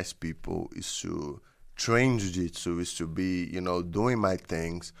out with nice people, is to train jiu-jitsu, is to be, doing my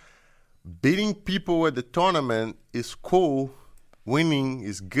things. Beating people at the tournament is cool. Winning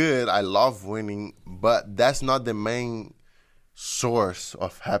is good. I love winning, but that's not the main source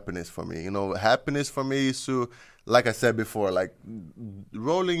of happiness for me. Happiness for me is to, like I said before, like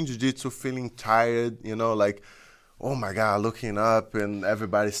rolling jiu-jitsu, feeling tired, like, oh my God, looking up and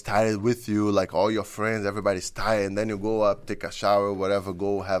everybody's tired with you, like all your friends, everybody's tired, and then you go up, take a shower, whatever,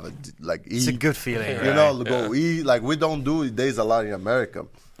 go have eat. It's a good feeling, go eat. Like we don't do days a lot in America,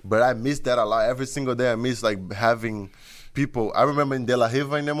 but I miss that a lot. Every single day I miss like having people. I remember in De La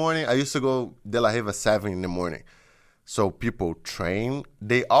Riva in the morning, I used to go De La Riva 7 in the morning. So people train.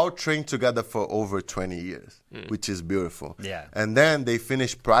 They all train together for over 20 years, which is beautiful. Yeah. And then they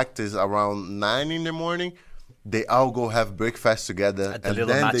finish practice around 9 in the morning. They all go have breakfast together. At the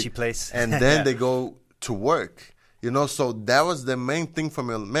little matchy place. And then they go to work. So that was the main thing for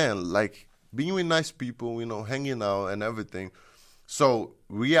me. Man, like being with nice people, hanging out and everything. So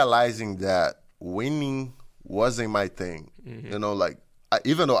realizing that winning wasn't my thing. Like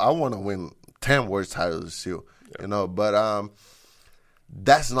even though I want to win 10 world titles still, but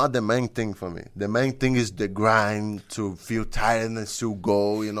that's not the main thing for me. The main thing is the grind, to feel tired and still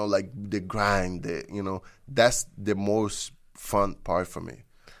go, like the grind, that's the most fun part for me.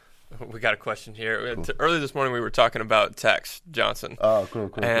 We got a question here. Cool. Earlier this morning, we were talking about Tex Johnson. Oh,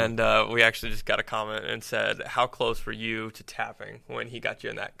 cool. And we actually just got a comment and said, how close were you to tapping when he got you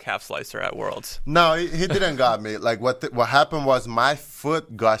in that calf slicer at Worlds? No, he didn't got me. Like what happened was my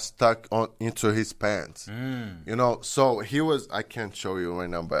foot got stuck into his pants. So he was, I can't show you right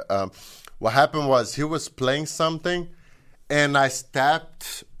now, but what happened was he was playing something and I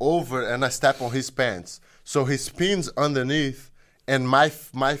stepped over and I stepped on his pants. So his pin's underneath. And my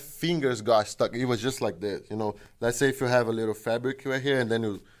fingers got stuck. It was just like this, Let's say if you have a little fabric right here, and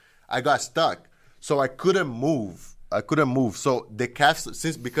then I got stuck. So I couldn't move. So the calf,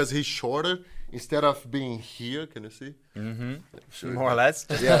 because he's shorter, instead of being here, can you see? Mm-hmm. More or less.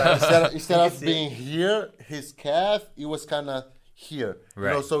 Yeah. Instead of being here, his calf, it was kind of here.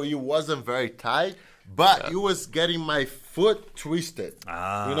 Right. So it wasn't very tight. But it was getting my foot twisted,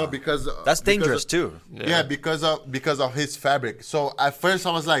 because that's dangerous too. Yeah, because of his fabric. So at first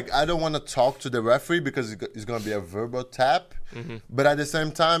I was like, I don't want to talk to the referee because it's going to be a verbal tap. But at the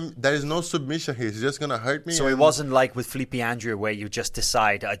same time, there is no submission here. It's just going to hurt me. So it wasn't like with Felipe Andrew where you just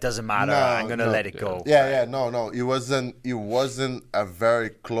decide it doesn't matter. I'm going to let it go. No. It wasn't a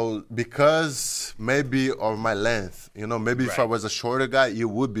very close because maybe of my length. Maybe if I was a shorter guy, it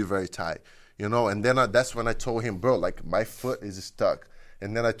would be very tight. And then that's when I told him, bro, like my foot is stuck.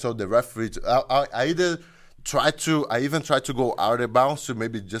 And then I told the referee, I even tried to go out of bounds to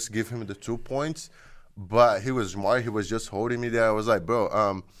maybe just give him the 2 points. But he was smart. He was just holding me there. I was like,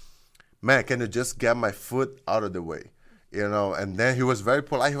 bro, man, can you just get my foot out of the way? And then he was very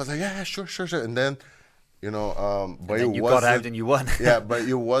polite. He was like, yeah, sure. And then, but and you got out and you won. Yeah, but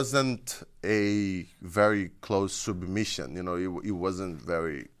it wasn't a very close submission. It wasn't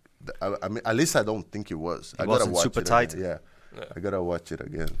very I mean, at least I don't think it was. I gotta wasn't watch super it tight? again. Yeah, I gotta watch it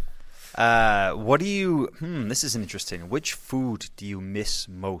again. What do you? This is interesting. Which food do you miss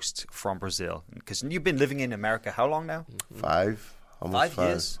most from Brazil? Because you've been living in America how long now? 5, almost 5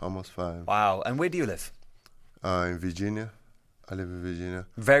 years. Almost 5. Wow. And where do you live? In Virginia. I live in Virginia.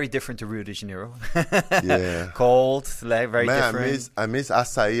 Very different to Rio de Janeiro. Yeah. Cold, very Man, different. I miss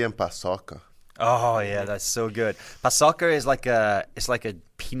açaí and paçoca. Oh yeah, that's so good. Paçoca is like a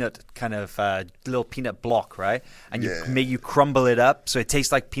peanut kind of little peanut block, right? And you crumble it up so it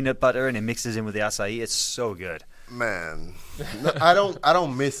tastes like peanut butter and it mixes in with the acai. It's so good. Man, no, I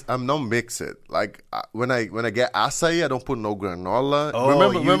don't mix it. Like when I get acai, I don't put no granola. Oh,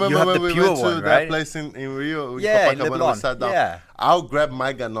 remember you have when the we pure went to one, that right? place in Rio? Yeah, in Copacabana, Leblon. we sat down. Yeah. I'll grab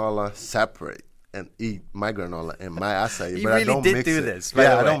my granola separate and eat my granola and my acai. You but really I don't did mix do it. this, by Yeah,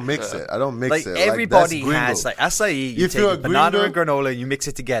 the I way. don't mix it. I don't mix Like it. everybody that's has gringo. like acai. You If take you're a a banana gringo- and granola and you mix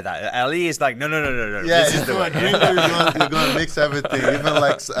it together. Ali is like, no. Yeah, This is if the you're a way. gringo, you're gonna mix everything. Even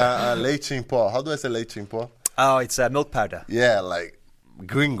like leite em pó. How do I say leite em pó? Oh, it's milk powder. Yeah, like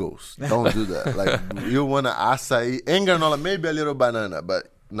gringos don't do that. Like you want to acai and granola, maybe a little banana,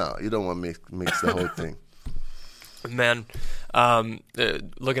 but no, you don't want to mix the whole thing. Man,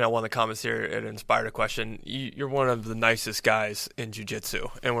 looking at one of the comments here, it inspired a question. You're one of the nicest guys in jiu-jitsu,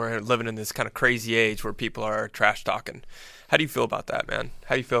 and we're living in this kind of crazy age where people are trash talking. How do you feel about that, man?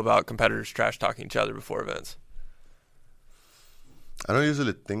 How do you feel about competitors trash talking each other before events? I don't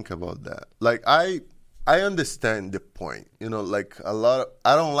usually think about that. Like I understand the point. You know, like I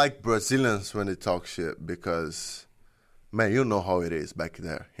don't like Brazilians when they talk shit because, man, you know how it is back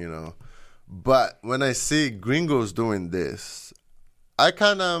there, you know. But when I see gringos doing this, I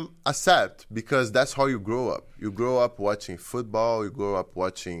kind of accept because that's how you grow up. You grow up watching football. You grow up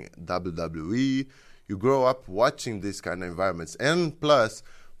watching WWE. You grow up watching these kind of environments. And plus,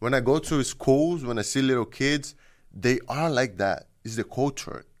 when I go to schools, when I see little kids, they are like that. It's the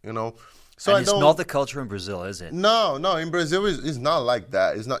culture, you know. So And it's not the culture in Brazil, is it? No. In Brazil, it's not like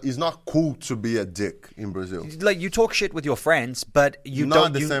that. It's not cool to be a dick in Brazil. Like you talk shit with your friends, but you Not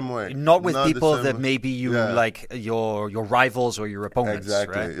don't the you- same way. Not with Not the people same that way. maybe you Yeah. like your rivals or your opponents.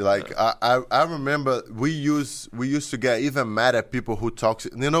 Exactly. Right? Like I remember we used to get even mad at people who talk.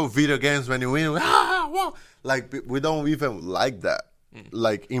 You know, video games when you win, like we don't even like that.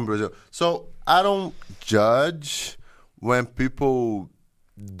 Like in Brazil, so I don't judge when people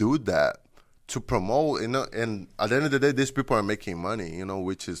do that to promote. You know, and at the end of the day, these people are making money. You know,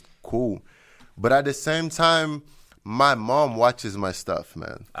 which is cool. But at the same time, my mom watches my stuff,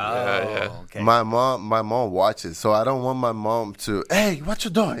 man. Yeah. Okay. My mom watches, so I don't want my mom to, hey, what you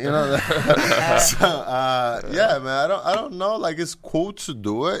doing? You know. So yeah, man, I don't know. Like it's cool to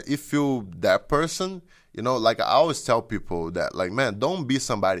do it if you that person. You know, like I always tell people that, like, man, don't be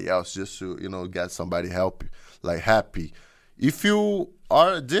somebody else just to get somebody happy. If you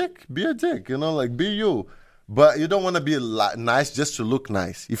are a dick, be a dick. You know, like be you. But you don't want to be nice just to look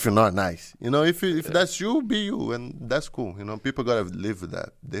nice if you're not nice. You know, if that's you, be you, and that's cool. You know, people gotta live with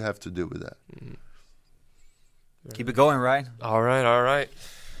that. They have to deal with that. Keep it going, right? All right.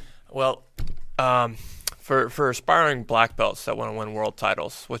 Well, for aspiring black belts that want to win world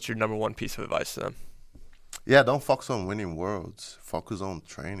titles, what's your number one piece of advice to them? Yeah, don't focus on winning worlds. Focus on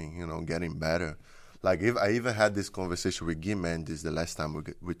training, getting better. Like, if I even had this conversation with Guy Mendes the last time we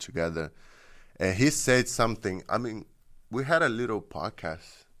were together, and he said something. I mean, we had a little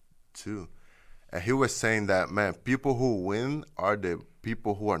podcast, too. And he was saying that, man, people who win are the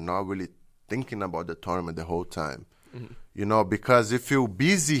people who are not really thinking about the tournament the whole time. Mm-hmm. Because if you're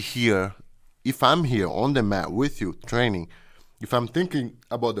busy here, if I'm here on the mat with you, training, if I'm thinking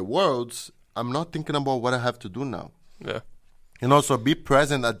about the worlds, I'm not thinking about what I have to do now. Yeah. So be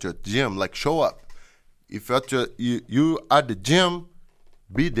present at your gym, like show up. If you at the gym,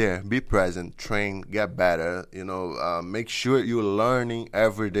 be there, be present, train, get better. Make sure you're learning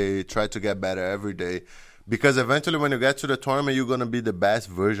every day. Try to get better every day, because eventually, when you get to the tournament, you're gonna be the best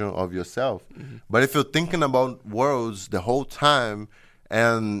version of yourself. Mm-hmm. But if you're thinking about worlds the whole time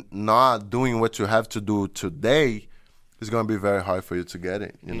and not doing what you have to do today, it's gonna be very hard for you to get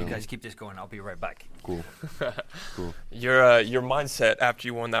it. You guys keep this going. I'll be right back. Cool. Your mindset after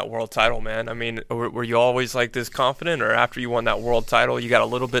you won that world title, man. I mean, were you always like this confident, or after you won that world title, you got a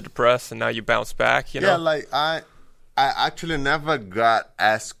little bit depressed and now you bounced back? Yeah, like I actually never got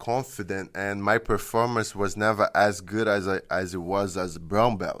as confident, and my performance was never as good as it was as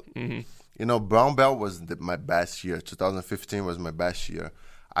brown belt. Mm-hmm. Brown belt was my best year. 2015 was my best year.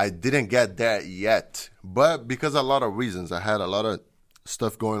 I didn't get there yet, but because of a lot of reasons. I had a lot of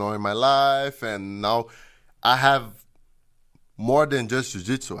stuff going on in my life, and now I have more than just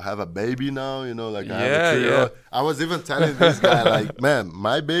jiu-jitsu. I have a baby now, you know, like I have Yeah, a 3-year-old. yeah. I was even telling this guy, like, man,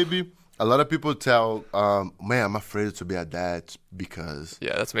 my baby, a lot of people tell, man, I'm afraid to be a dad because...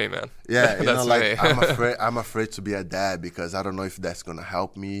 Yeah, that's me, man. Yeah, you know, That's like, me. I'm afraid to be a dad because I don't know if that's going to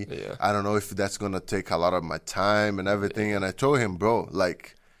help me. Yeah. I don't know if that's going to take a lot of my time and everything. And I told him, bro,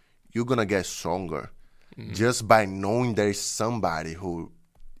 like, you're going to get stronger just by knowing there's somebody who,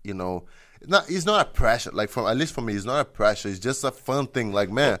 you know... It's not a pressure. Like, at least for me, it's not a pressure. It's just a fun thing.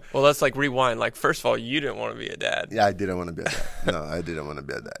 Like, man. Well, let's like rewind. Like, first of all, you didn't want to be a dad. Yeah, I didn't want to be a dad. No, I didn't want to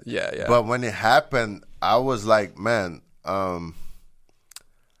be a dad. Yeah, yeah. But when it happened, I was like, man, I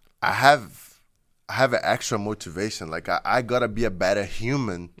have an extra motivation. Like, I gotta be a better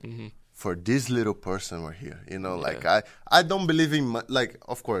human for this little person right here. You know, like I don't believe in like.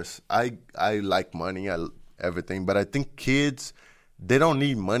 Of course, I like money, everything, but I think kids. They don't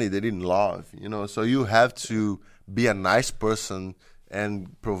need money. They need love, you know. So you have to be a nice person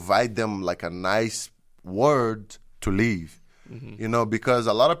and provide them like a nice word to live, you know, because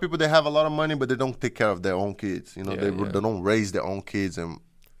a lot of people, they have a lot of money, but they don't take care of their own kids. You know, they don't raise their own kids. And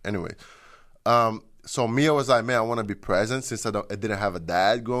anyway, so me, I was like, man, I want to be present since I didn't have a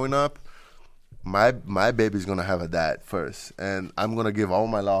dad growing up. My baby's going to have a dad first. And I'm going to give all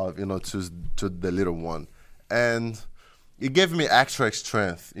my love, you know, to the little one. And... it gave me extra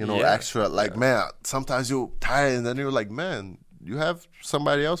strength, you know, extra, like, man, sometimes you're tired and then you're like, man, you have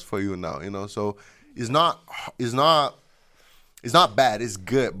somebody else for you now, you know, so it's not bad, it's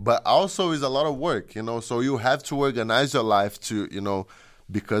good, but also it's a lot of work, you know, so you have to organize your life to, you know,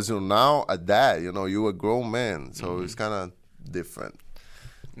 because you're now a dad, you know, you're a grown man, so it's kind of different.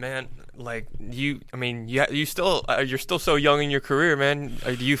 Man, like you're still so young in your career, man.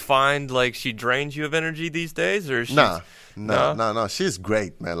 Do you find like she drains you of energy these days, or No. She's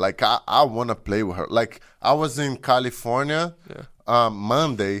great, man. Like I want to play with her. Like I was in California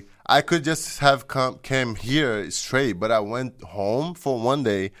Monday. I could just have came here straight, but I went home for one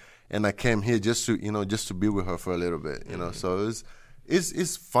day and I came here just to be with her for a little bit, you know. So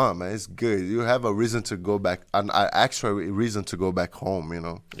it's fun, man. It's good. You have a reason to go back, an actual reason to go back home, you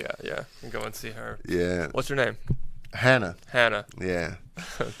know. Yeah. And go and see her. Yeah. What's her name? Hannah. Yeah.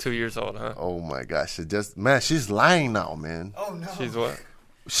 2 years old, huh? Oh my gosh. She's lying now, man. Oh no. She's what?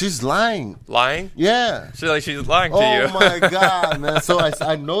 She's lying. Lying? Yeah. She's lying to you. Oh my God, man. So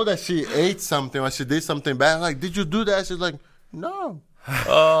I know that she ate something or she did something bad. I'm like, did you do that? She's like, no.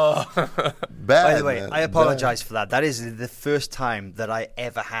 Oh. Bad. By the way, man. I apologize for that. That is the first time that I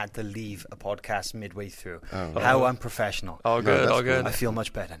ever had to leave a podcast midway through. How unprofessional. All good, all good. I feel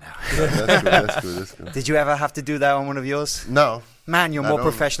much better now. That's good. Did you ever have to do that on one of yours? No. Man, you're more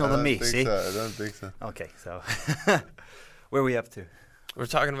professional than me, see? So. I don't think so. Okay, so where are we up to? We're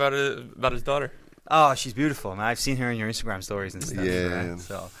talking about his daughter. Oh, she's beautiful, man. I've seen her in your Instagram stories and stuff. Yeah. Right?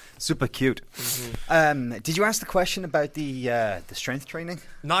 So super cute. Did you ask the question about the strength training?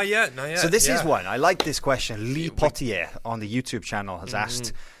 Not yet. So this is one. I like this question. Lee Potier on the YouTube channel has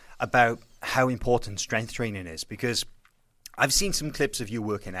asked about how important strength training is, because I've seen some clips of you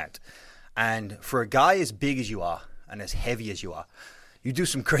working out, and for a guy as big as you are and as heavy as you are, you do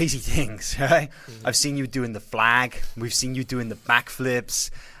some crazy things, right? I've seen you doing the flag. We've seen you doing the backflips.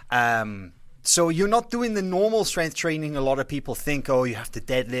 So you're not doing the normal strength training. A lot of people think, oh, you have to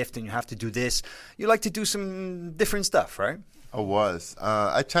deadlift and you have to do this. You like to do some different stuff, right?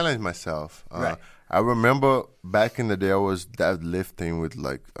 I challenged myself. Right. I remember back in the day, I was deadlifting with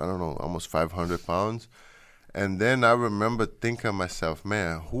like, I don't know, almost 500 pounds. And then I remember thinking to myself,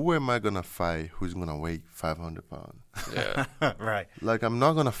 man, who am I going to fight who's going to weigh 500 pounds? Yeah. Right. Like, I'm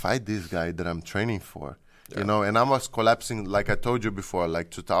not going to fight this guy that I'm training for. You know, and I was collapsing, like I told you before, like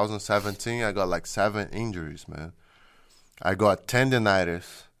 2017, I got like 7 injuries, man. I got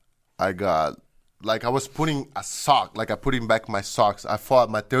tendinitis. I was putting a sock, like I putting back my socks. I fought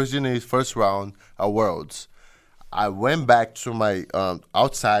Matheus Diniz first round at Worlds. I went back to my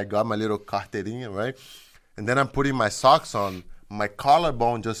outside, got my little carteirinha, right? And then I'm putting my socks on. My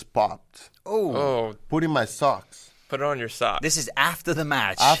collarbone just popped. Oh. Putting my socks. Put it on your sock. This is after the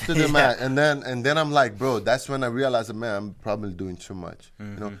match. After the match, and then I'm like, bro, that's when I realized, man, I'm probably doing too much. You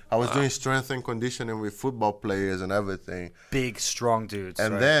know, I was doing strength and conditioning with football players and everything. Big, strong dudes.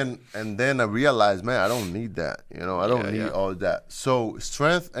 And right? then I realized, man, I don't need that. You know, I don't need all that. So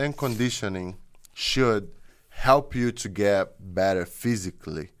strength and conditioning should help you to get better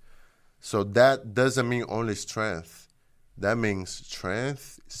physically. So that doesn't mean only strength. That means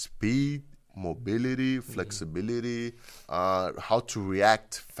strength, speed, mobility, flexibility, how to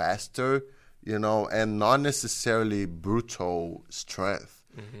react faster, you know, and not necessarily brutal strength,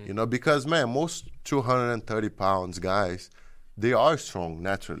 you know, because, man, most 230 pounds guys, they are strong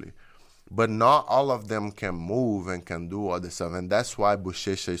naturally. But not all of them can move and can do all this stuff. And that's why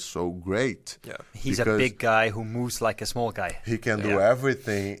Bochecha is so great. Yeah. He's a big guy who moves like a small guy. He can do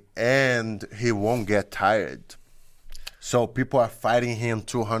everything, and he won't get tired. So people are fighting him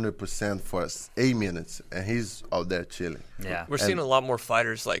 200% for 8 minutes, and he's out there chilling. Yeah. We're seeing a lot more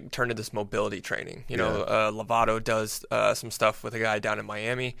fighters like turn to this mobility training. You know, Lovato does some stuff with a guy down in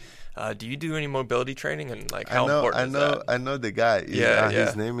Miami. Do you do any mobility training, and like how important is that? I know the guy.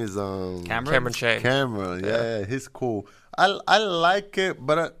 His name is Cameron Chang. Cameron, yeah, he's cool. I like it,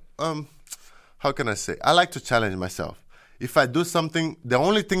 but how can I say? I like to challenge myself. If I do something, the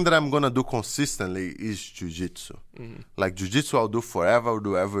only thing that I'm going to do consistently is jiu-jitsu. Like jiu-jitsu, I'll do forever, I'll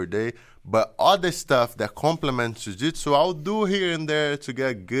do every day. But other stuff that complements jiu-jitsu, I'll do here and there to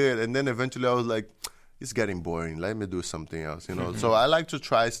get good. And then eventually I was like, it's getting boring. Let me do something else, you know. So I like to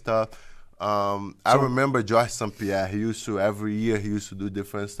try stuff. I remember Georges St. Pierre. He used to, every year, he used to do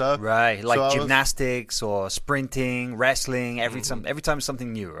different stuff. Right, like so gymnastics or sprinting, wrestling, every time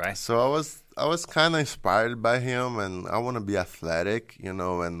something new, right? So I was kind of inspired by him, and I want to be athletic, you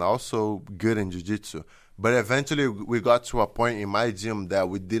know, and also good in jiu-jitsu. But eventually we got to a point in my gym that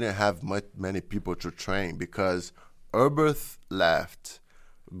we didn't have many people to train because Herbert left,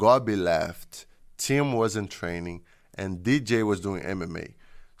 Gobi left, Tim wasn't training, and DJ was doing MMA.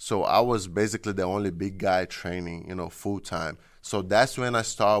 So I was basically the only big guy training, you know, full time. So that's when I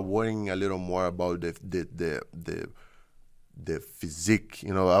started worrying a little more about the physique.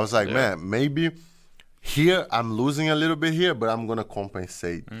 You know, I was like, man, maybe here I'm losing a little bit here, but I'm gonna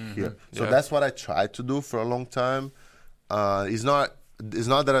compensate here. So that's what I tried to do for a long time. It's not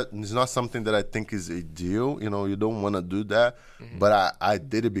something that I think is ideal. You know, you don't want to do that. But I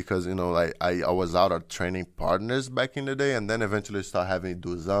did it because, you know, like I was out of training partners back in the day, and then eventually started having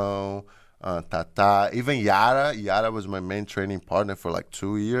Duzão, Tata, even Yara. Yara was my main training partner for like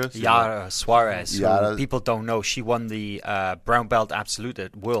 2 years. Yara Suarez. Who people don't know. She won the brown belt absolute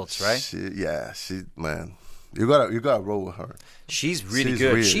at Worlds, right? She man. You gotta roll with her. She's really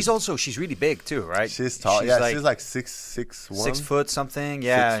good. Weird. She's really big too, right? She's tall. She's like 6'1". 6 foot something.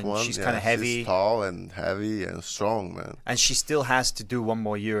 Yeah, 6'1". And she's kind of heavy. She's tall and heavy and strong, man. And she still has to do one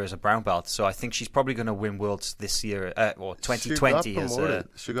more year as a brown belt. So I think she's probably going to win Worlds this year, or 2020.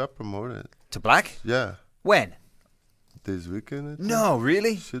 She got promoted to black. Yeah. When? This weekend? No,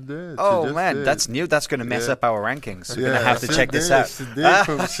 really? She did. Oh, man, that's new. That's going to mess up our rankings. We're going to have to check this out. She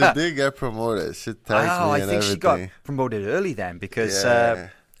did get promoted. She tagged me and everything. I think she got promoted early then because...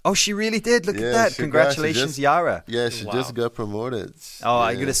 she really did. Look at that. Congratulations, Yara. Yeah, she just got promoted.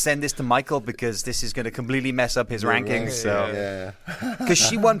 I'm going to send this to Michael because this is going to completely mess up his rankings. Because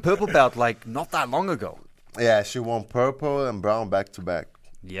she won purple belt like not that long ago. Yeah, she won purple and brown back to back.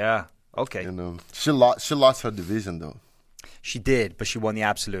 Yeah. Okay. You know, she lost her division though. She did, but she won the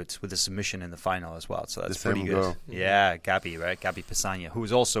absolutes with a submission in the final as well. So that's pretty good. Girl. Yeah, Gabi, right? Gabi Pisagna,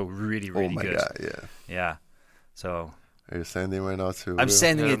 who's also really, really good. Oh my God, yeah. So... Are you sending right now to I'm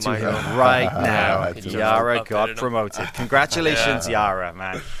sending it to her right now. Yara got promoted. Congratulations, Yara,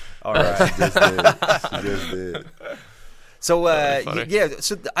 man. All right. She just did. So,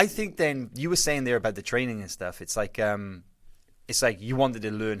 so I think then you were saying there about the training and stuff. It's like you wanted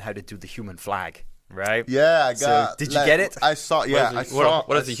to learn how to do the human flag. Right? Yeah, I got. So, did you get it? I saw. Yeah, I saw.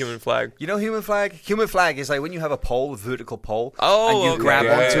 What is the human flag? You know human flag? Human flag is like when you have a pole, a vertical pole, and you grab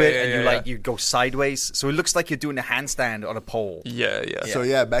onto it, and you go sideways. So it looks like you're doing a handstand on a pole. Yeah.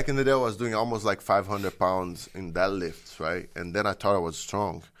 So back in the day, I was doing almost like 500 pounds in deadlifts, right? And then I thought I was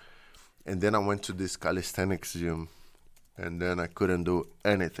strong, and then I went to this calisthenics gym, and then I couldn't do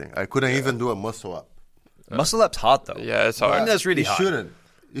anything. I couldn't even do a muscle up. Muscle up's hard though. Yeah, it's hard. That's really hard.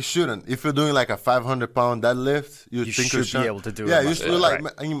 You shouldn't. If you're doing like a 500-pound deadlift, you think you should be able to do it. Yeah, you should like.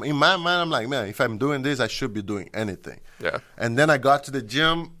 In my mind, I'm like, man, if I'm doing this, I should be doing anything. Yeah. And then I got to the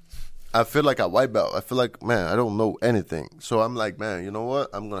gym. I feel like a white belt. I feel like, man, I don't know anything. So I'm like, man, you know what?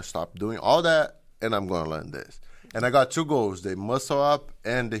 I'm gonna stop doing all that, and I'm gonna learn this. And I got 2 goals: the muscle up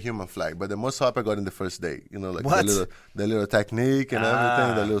and the human flag. But the muscle up I got in the first day. You know, like the little technique and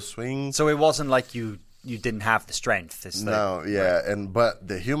everything, the little swing. So it wasn't like you didn't have the strength. It's but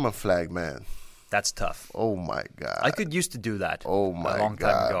the human flag, man, that's tough. Oh my God, I used to do that. Oh my God, a long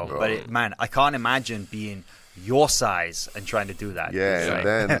time ago. Bro. But I can't imagine being your size and trying to do that.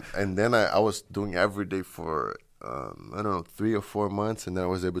 Yeah, and then I was doing every day for I don't know 3 or 4 months, and then I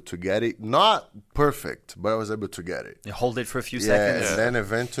was able to get it. Not perfect, but I was able to get it. You hold it for a few seconds. And then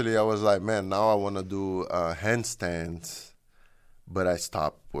eventually I was like, man, now I want to do handstands. but I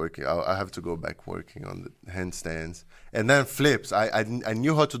stopped working. I have to go back working on the handstands. And then flips. I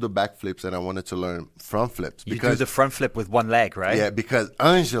knew how to do back flips, and I wanted to learn front flips. You do the front flip with one leg, right? Yeah, because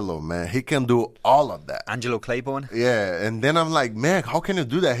Angelo, man, he can do all of that. Angelo Claiborne? Yeah, and then I'm like, man, how can you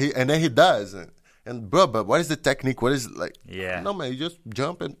do that? And then he does. And bro, but what is the technique? What is like? Yeah. No, man, you just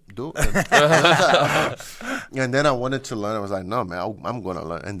jump and do it. And then I wanted to learn. I was like, no, man, I'm going to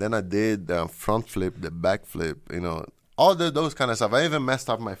learn. And then I did the front flip, the back flip, all those kind of stuff. I even messed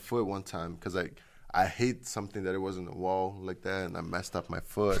up my foot one time because I hit something that it was in the wall like that, and I messed up my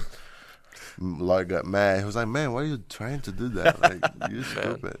foot. Lloyd got mad. He was like, man, why are you trying to do that? Like, you're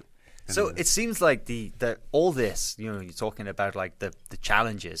stupid. So it seems like the all this, you're talking about like the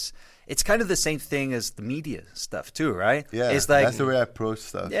challenges. It's kind of the same thing as the media stuff too, right? Yeah, it's like, that's the way I approach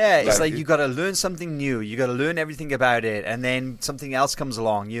stuff. Yeah, it's like you got to learn something new. You got to learn everything about it, and then something else comes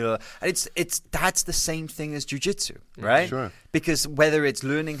along. And that's the same thing as jiu-jitsu, right? Sure. Because whether it's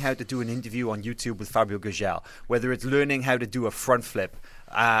learning how to do an interview on YouTube with Fabio Gurgel, whether it's learning how to do a front flip,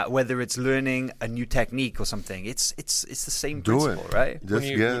 whether it's learning a new technique or something, it's the same principle, right? Just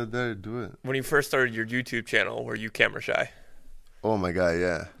get there, do it. When you first started your YouTube channel, were you camera shy? Oh my God,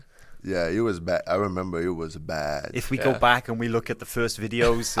 yeah. Yeah, it was bad. I remember it was bad. If we go back and we look at the first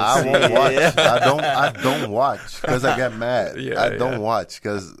videos, I won't watch. I don't watch because I get mad. I don't watch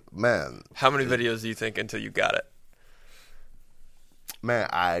because, man. How many videos do you think until you got it? Man,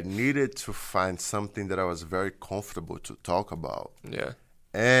 I needed to find something that I was very comfortable to talk about. Yeah.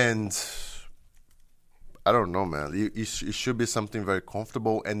 And I don't know, man. It should be something very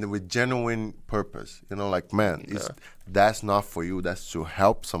comfortable and with genuine purpose. Like, man, that's not for you. That's to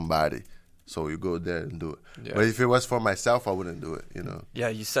help somebody. So you go there and do it. Yeah. But if it was for myself, I wouldn't do it, Yeah,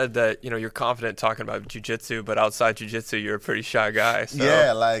 you said that, you're confident talking about jiu-jitsu, but outside jiu-jitsu, you're a pretty shy guy. So.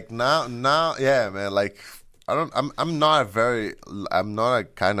 Yeah, like now, yeah, man. Like, I'm not a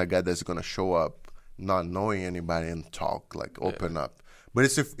kind of guy that's going to show up not knowing anybody and talk, like open up. But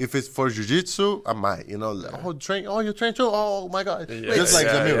if it's for jiu-jitsu, I might, you train too? Oh, my God. Yeah, just like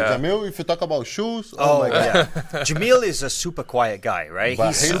Jamil. Yeah. Jamil, if you talk about shoes, my God. Yeah. Jamil is a super quiet guy, right? But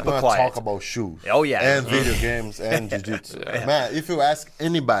he's super gonna quiet. Talk about shoes. Oh, yeah. And video games and jiu-jitsu. Yeah. Man, if you ask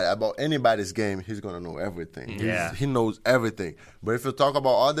anybody about anybody's game, he's going to know everything. Yeah. He knows everything. But if you talk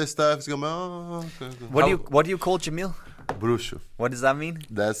about other stuff, he's going to be, okay. What do you call Jamil? Bruxo. What does that mean?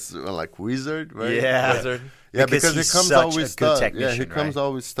 That's like wizard, right? Yeah. Wizard. Yeah, because he comes out with stuff. Yeah, he comes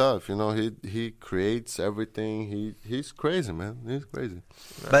out with stuff. He creates everything. He's crazy, man. He's crazy.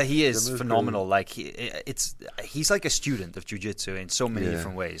 But he is phenomenal. Crazy. Like he's like a student of jiu-jitsu in so many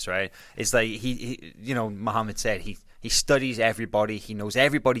different ways, right? It's like he Mahamed said he studies everybody. He knows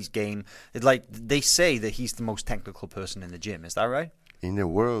everybody's game. It's like they say that he's the most technical person in the gym. Is that right? In the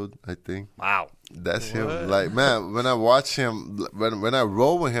world, I think. Wow. That's him. Like, man, when I watch him, when I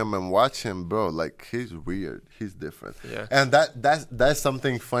roll with him and watch him, bro, like, he's weird. He's different. Yeah. And that's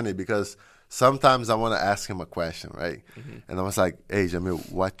something funny because sometimes I want to ask him a question, right? Mm-hmm. And I was like, hey,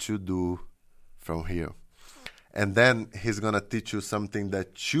 Jamil, what you do from here? And then he's going to teach you something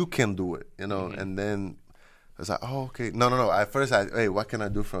that you can do it, Mm-hmm. And then I was like, oh, okay. No. At first, hey, what can I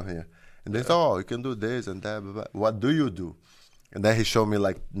do from here? And they thought, you can do this and that. Blah, blah. What do you do? And then he showed me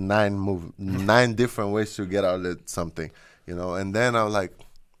like 9 different ways to get out of something, And then I was like,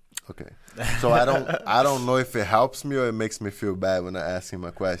 okay. So I don't know if it helps me or it makes me feel bad when I ask him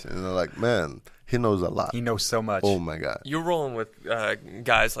a question. And I'm like, man, he knows a lot. He knows so much. Oh my God. You're rolling with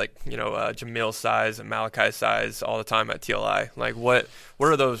guys like Jamil Size and Malachi Size all the time at TLI. Like what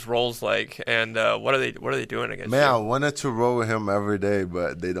are those roles like, and what are they doing against you? Man, I wanted to roll with him every day,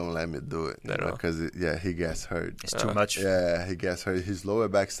 but they don't let me do it because he gets hurt. It's too much. Yeah, he gets hurt. His lower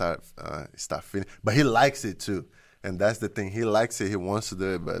back start feeling, but he likes it too. And that's the thing. He likes it. He wants to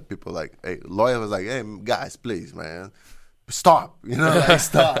do it, but people like, hey, lawyer was like, hey, guys, please, man. Stop,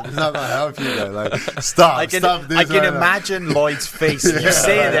 stop. It's not gonna help you, man. Like, stop. Stop this. I can imagine Lloyd's face. You're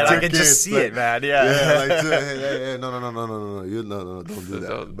saying that. I can just see it, man. Yeah. Hey, no. You don't do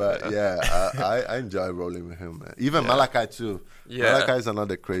that. But I enjoy rolling with him, man. Even Malachi too. Yeah. Malachi is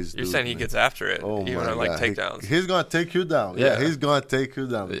another crazy. You're dude, saying he gets after it, even on like takedowns. He's gonna take you down. Yeah, he's gonna take you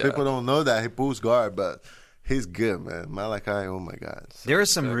down. Yeah. People don't know that he pulls guard, but. He's good, man. Malachi, oh my God. There are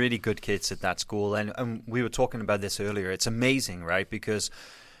some really good kids at that school, and we were talking about this earlier. It's amazing, right? Because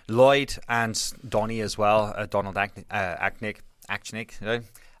Lloyd and Donnie as well, Donald Aknick, right?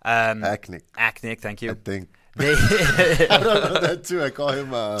 Aknick, thank you. I think. I don't know that too. I call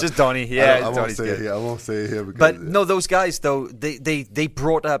him just Donnie. Yeah, I won't say it here. I won't say it here because. But no, those guys though, they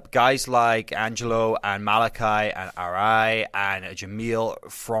brought up guys like Angelo and Malachi and Arai and Jamil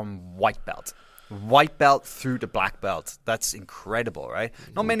from white belt. white belt through the black belt. That's incredible, right?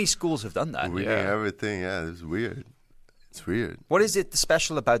 Not many schools have done that. Winning everything, it's weird. It's weird. What is it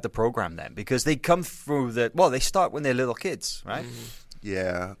special about the program then? Because they come through they start when they're little kids, right?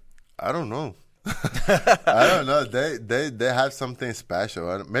 Yeah, I don't know. I don't know. They have something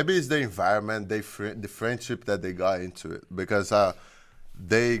special. Maybe it's the environment, the friendship that they got into it. Because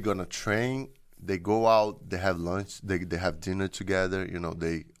they gonna train, they go out, they have lunch, they have dinner together. You know,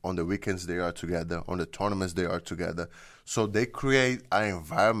 they on the weekends they are together, on the tournaments they are together. So they create an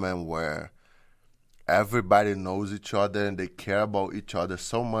environment where everybody knows each other and they care about each other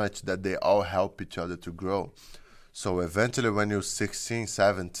so much that they all help each other to grow. So eventually when you're 16,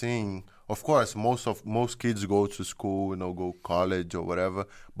 17, of course, most kids go to school, go college or whatever.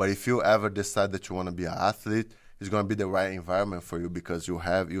 But if you ever decide that you want to be an athlete, it's going to be the right environment for you because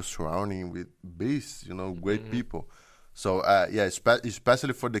you're surrounding with beasts, great people. So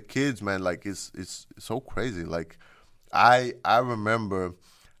especially for the kids, man, like it's so crazy. Like I remember,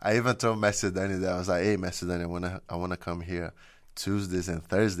 I even told Macedoni that I was like, hey, Macedoni, I wanna come here Tuesdays and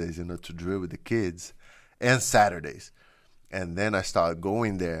Thursdays, to drill with the kids, and Saturdays. And then I started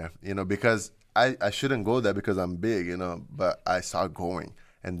going there, because I shouldn't go there because I'm big, but I started going.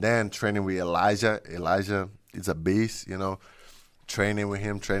 And then training with Elijah. Elijah is a beast, training with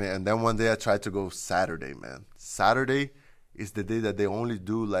him, And then one day I tried to go Saturday, man. Saturday is the day that they only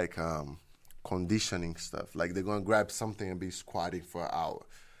do like conditioning stuff. Like they're going to grab something and be squatting for an hour.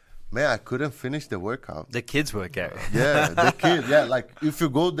 Man, I couldn't finish the workout. The kids workout. Yeah, the kids. Yeah, like if you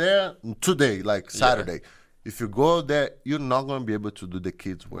go there today, like Saturday, if you go there, you're not going to be able to do the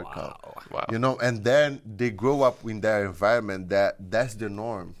kids' workout. Wow. And then they grow up in their environment that's the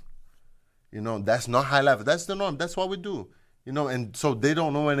norm. That's not high level. That's the norm. That's what we do. And so they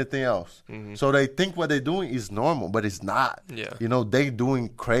don't know anything else. Mm-hmm. So they think what they're doing is normal, but it's not. Yeah. They doing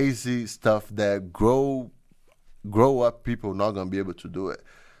crazy stuff that grow up people not going to be able to do it.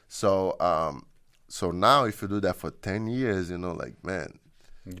 So now if you do that for 10 years, like, man,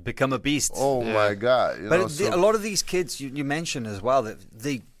 you become a beast. Oh my God! A lot of these kids you mentioned as well that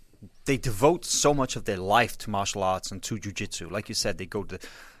they devote so much of their life to martial arts and to jiu-jitsu. Like you said, they go to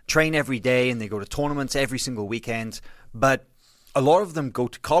train every day and they go to tournaments every single weekend. But a lot of them go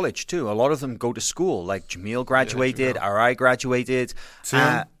to college too. A lot of them go to school. Like Jamil graduated, Arai graduated.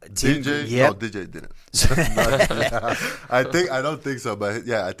 Tim, DJ, yep. No, DJ didn't. I don't think so. But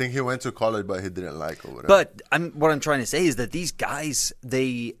I think he went to college, but he didn't like or whatever. But what I'm trying to say is that these guys,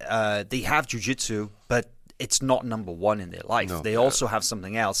 they have jiu-jitsu, but it's not number one in their life. No. They also have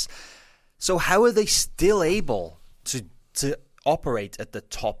something else. So how are they still able to operate at the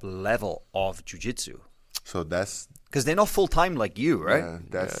top level of jiu-jitsu? So that's because they're not full-time like you, right?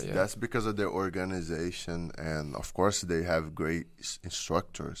 Yeah, that's because of their organization, and of course they have great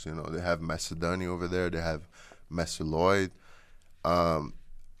instructors. They have Macedoni over there, they have Messi Lloyd.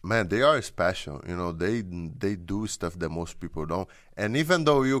 Man, they are special. They do stuff that most people don't. And even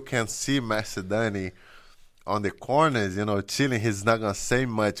though you can see Macedoni on the corners, chilling, he's not gonna say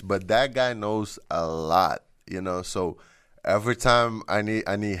much, but that guy knows a lot. So every time I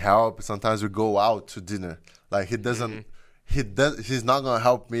need help, sometimes we go out to dinner. Like he doesn't, he's not gonna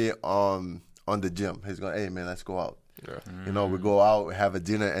help me on the gym. He's gonna, hey man, let's go out. Yeah. We go out, we have a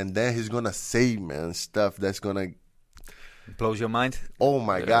dinner, and then he's gonna say, man, stuff that's gonna blows your mind. Oh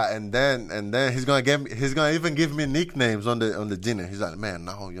my God! And then he's gonna even give me nicknames on the dinner. He's like, man,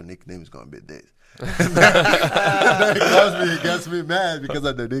 now your nickname is gonna be this. And then he gets me mad because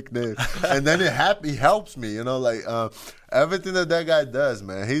of the nickname, and then he helps me. Everything that guy does,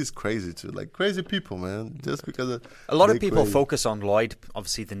 man, he's crazy too. Like crazy people, man. Just because a lot of people focus on Lloyd,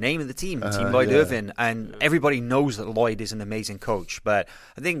 obviously the name of the team, Team Lloyd Irvin, and everybody knows that Lloyd is an amazing coach. But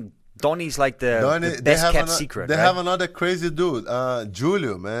I think Donnie's like the best kept secret. They have another crazy dude,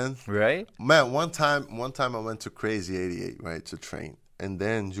 Julio, man. Right? Man, one time I went to Crazy 88, right, to train. And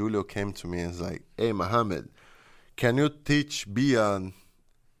then Julio came to me and was like, hey, Mahamed, can you teach Bian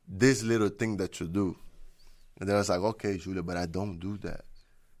this little thing that you do? And then I was like, okay, Julio, but I don't do that.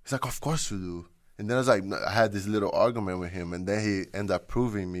 He's like, of course you do. And then I was like, I had this little argument with him, and then he ended up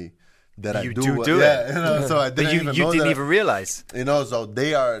proving me that I do it. Yeah, so I didn't but you didn't even realize. So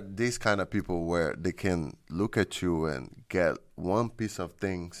they are these kind of people where they can look at you and get one piece of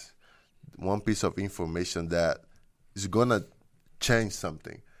information that is going to change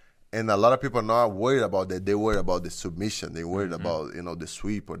something. And a lot of people are not worried about that. They worry about the submission. They worried about, the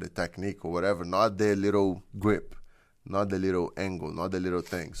sweep or the technique or whatever, not the little grip, not the little angle, not the little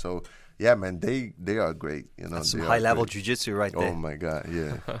thing. So, yeah, man, they are great. You know, That's some they are high-level great. jiu-jitsu right there. Oh my God,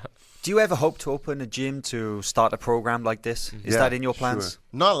 yeah. Do you ever hope to open a gym to start a program like this? Is that in your plans? Sure.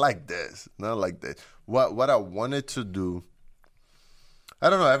 Not like this. Not like this. What I wanted to do, I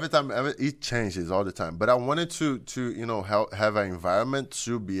don't know. Every time it changes all the time. But I wanted to have an environment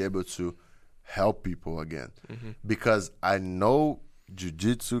to be able to help people again, because I know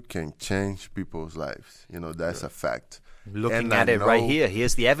jiu-jitsu can change people's lives. You know, that's a fact. Looking at it right here,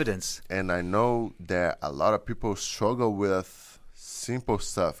 here's the evidence. And I know that a lot of people struggle with simple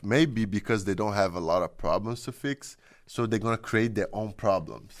stuff, maybe because they don't have a lot of problems to fix, so they're gonna create their own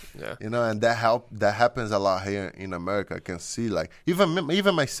problems. Yeah. You know, and that happens a lot here in America. I can see, like,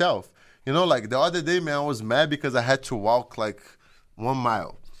 even myself. You know, like the other day, man, I was mad because I had to walk like 1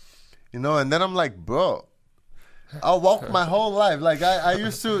 mile. You know, and then I'm like, bro, I walked my whole life. Like I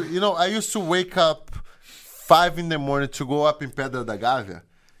used to wake up 5 in the morning to go up in Pedra da Gávea.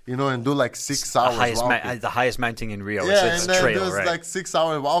 You know, and do like 6 hours walking. The highest mountain in Rio. Yeah, it's and a then trail, there was right? like 6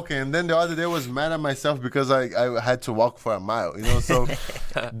 hours walking. And then the other day I was mad at myself because I had to walk for a mile. You know, so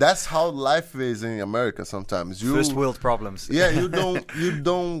that's how life is in America sometimes. First world problems. Yeah, you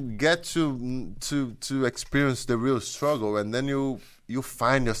don't get to experience the real struggle, and then you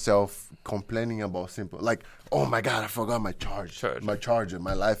find yourself complaining about simple, like, oh my God, I forgot my charger.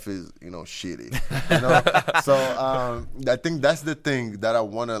 My life is, shitty. You know? So I think that's the thing that I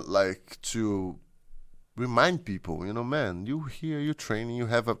want to like to remind people. You know, man, you here, you training, you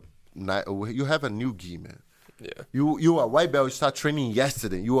have a new gi, man. Yeah. You are white belt. You start training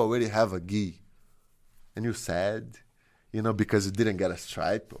yesterday. You already have a gi, and you're sad. You know, because you didn't get a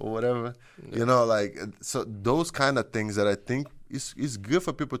stripe or whatever. Yeah. You know, like, so those kind of things that I think is good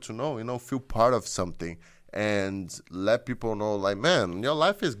for people to know, feel part of something and let people know, like, man, your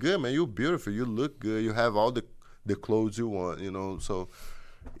life is good, man. You're beautiful. You look good. You have all the clothes you want, So,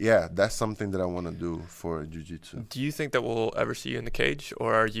 yeah, that's something that I want to do for jiu-jitsu. Do you think that we'll ever see you in the cage,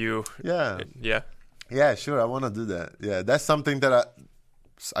 or are you... Yeah. Yeah? Yeah, sure. I want to do that. Yeah, that's something that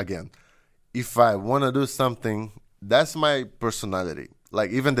if I want to do something... That's my personality.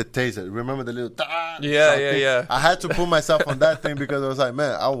 Like, even the taser. Remember the little... Yeah. I had to put myself on that thing because I was like,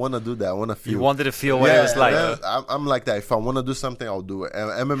 man, I want to do that. I want to feel... You wanted to feel what it was like. I'm like that. If I want to do something, I'll do it.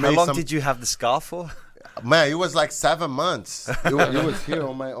 And MMA, how long did you have the scar for? Man, it was like 7 months. It was here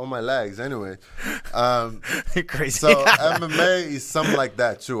on my legs. Anyway. Crazy. So MMA is something like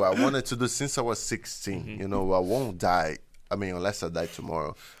that, too. I wanted to do since I was 16. I won't die. I mean, unless I die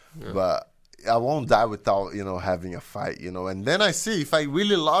tomorrow. Yeah. But... I won't die without, having a fight, And then I see if I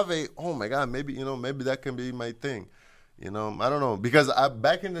really love it, oh my God, maybe that can be my thing. I don't know. Because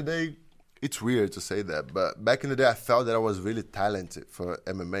back in the day, it's weird to say that, but back in the day, I felt that I was really talented for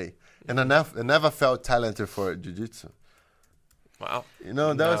MMA. And I never felt talented for jiu-jitsu. Wow.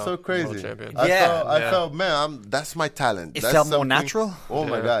 That was so crazy. I felt, man, that's my talent. It that's felt more natural? Oh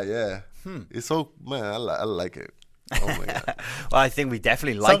my God, yeah. It's so, man, I like it. Oh my God. Well, I think we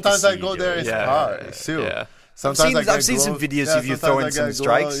definitely like sometimes to see I go you there, it's hard. It's still. Yeah. Sometimes I've seen some videos of you throwing some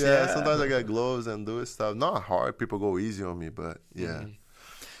strikes. Sometimes I get gloves and do stuff. Not hard. People go easy on me, but yeah. Mm-hmm.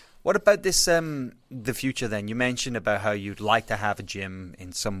 What about this, the future then? You mentioned about how you'd like to have a gym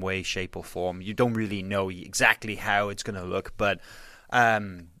in some way, shape or form. You don't really know exactly how it's going to look, but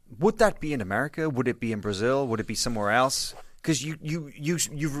would that be in America? Would it be in Brazil? Would it be somewhere else? Because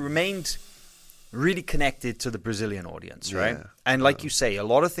you've remained... really connected to the Brazilian audience, right? Yeah. And like you say, a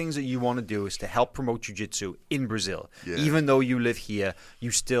lot of things that you want to do is to help promote jiu-jitsu in Brazil. Yeah. Even though you live here,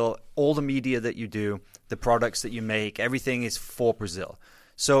 you still, all the media that you do, the products that you make, everything is for Brazil.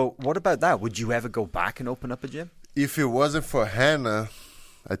 So what about that? Would you ever go back and open up a gym? If it wasn't for Hannah,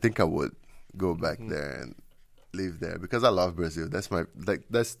 I think I would go back there and live there because I love Brazil. That's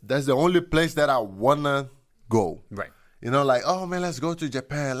that's the only place that I wanna go. Right. Like, oh, man, let's go to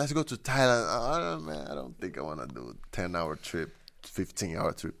Japan. Let's go to Thailand. I don't think I want to do a 10-hour trip,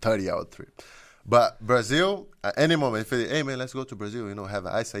 15-hour trip, 30-hour trip. But Brazil, at any moment, if hey, man, let's go to Brazil, have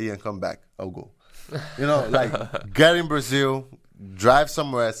an acai and come back, I'll go. Like, get in Brazil, drive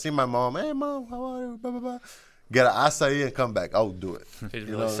somewhere, see my mom. Hey, Mom, how are you? Blah, blah, blah. Get an acai and come back. I'll do it. He's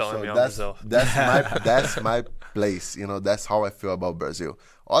really selling me on Brazil. That's my place. That's how I feel about Brazil.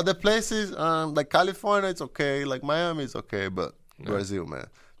 Other places, like California, it's okay. Like Miami, it's okay. But Brazil, man,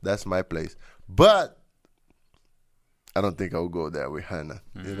 that's my place. But I don't think I'll go there with Hannah.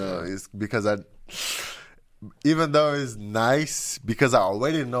 It's because even though it's nice, because I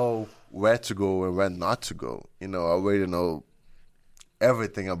already know where to go and where not to go. I already know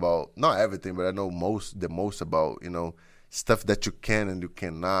everything about, not everything, but I know the most about, stuff that you can and you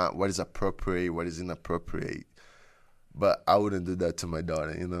cannot, what is appropriate, what is inappropriate. but I wouldn't do that to my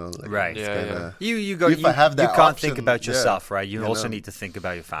daughter. Like, right? it's kinda, You go. if I have that you can't option, think about yourself, right? You you also know. need to think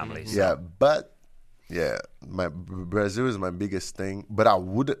about your family. So. Yeah, but yeah, my Brazil is my biggest thing. But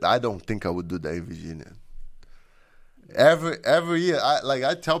I don't think I would do that in Virginia. Every year,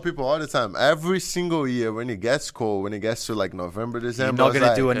 I tell people all the time. Every single year, when it gets cold, when it gets to like November, December, You're not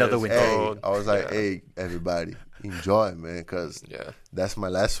gonna do another winter. Hey, I was like, hey, everybody, enjoy, man, because that's my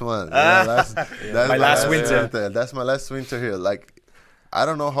last one. That's my last winter. That's my last winter here. Like, I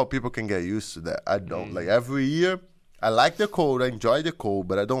don't know how people can get used to that. I don't. Like, every year, I like the cold. I enjoy the cold,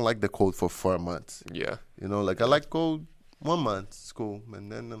 but I don't like the cold for 4 months. Yeah. Like, I like cold 1 month. It's cool. And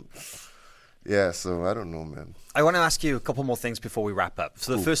then, yeah, so I don't know, man. I want to ask you a couple more things before we wrap up.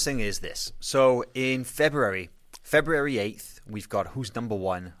 So the first thing is this. So in February 8th, we've got Who's Number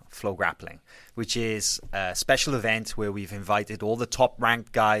One Flow Grappling, which is a special event where we've invited all the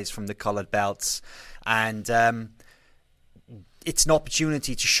top-ranked guys from the colored belts. And it's an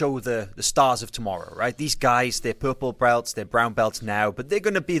opportunity to show the stars of tomorrow, right? These guys, they're purple belts, they're brown belts now, but they're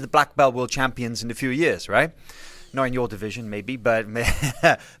going to be the black belt world champions in a few years, right? Not in your division, maybe, but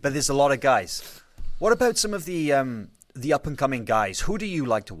there's a lot of guys. What about some of the up-and-coming guys? Who do you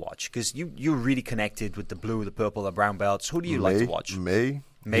like to watch? Because you're really connected with the blue, the purple, the brown belts. Who do you like to watch? May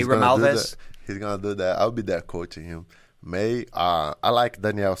Ramalves? He's going to do that. I'll be there coaching him. May, I like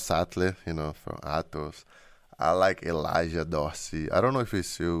Daniel Sattler, from Atos. I like Elijah Dorsey. I don't know if he's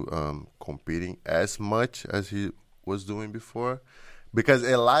still competing as much as he was doing before. Because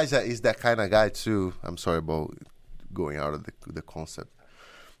Elijah is that kind of guy, too. I'm sorry about going out of the concept.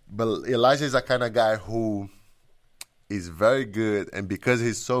 But Elijah is that kind of guy who is very good, and because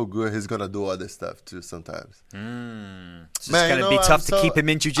he's so good, he's going to do other stuff too sometimes. So it's going to be tough to keep him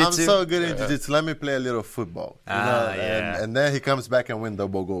in jiu-jitsu? I'm so good in jiu-jitsu. Let me play a little football. And then he comes back and win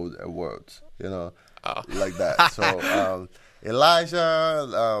double gold at Worlds, like that. So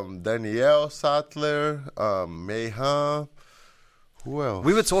Elijah, Daniel Sattler, Mayhem. Who else?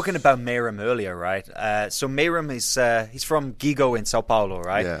 We were talking about Mayram earlier, right? So Mayram is he's from Gigo in Sao Paulo,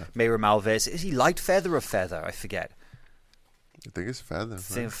 right? Yeah. Mayram Alves. Is he light feather or feather? I forget. I think it's feather.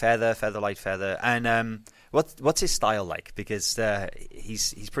 Right? Feather, light feather. And what's his style like? Because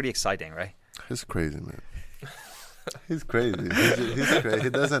he's pretty exciting, right? He's crazy, man. He's crazy. He's crazy. He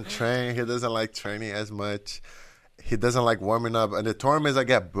doesn't train. He doesn't like training as much. He doesn't like warming up. And the tournaments I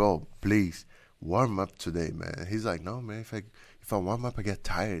get, bro, please warm up today, man. He's like, no, man. If I warm up, I get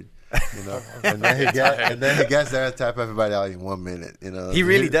tired, and then he gets there and tap everybody out in 1 minute, He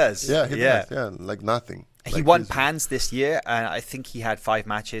really does. Yeah, he does. Yeah, like nothing. He won Pans this year, and I think he had 5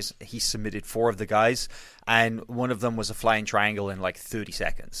 matches. He submitted 4 of the guys, and one of them was a flying triangle in like 30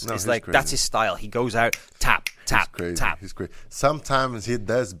 seconds. No, it's like, crazy. That's his style. He goes out, tap, tap, tap. He's crazy. Sometimes he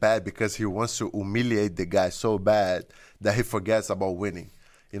does bad because he wants to humiliate the guy so bad that he forgets about winning.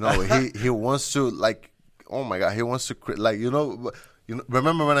 He wants to, like, oh my God, he wants to, like,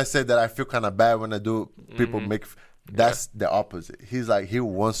 remember when I said that I feel kind of bad when I do people make, that's the opposite. He's like, he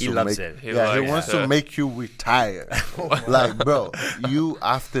wants to loves make, it. He wants to make you retire. Like, bro, you,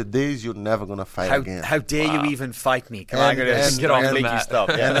 after days, you're never going to fight again. How dare you even fight me? Come on, I'm going and to get off the make you mat. stop.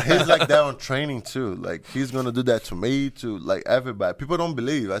 And he's like that on training too. Like, he's going to do that to me, to like everybody. People don't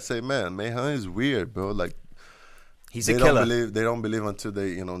believe. I say, man, Mayhem is weird, bro. Like, He's a killer. They don't believe until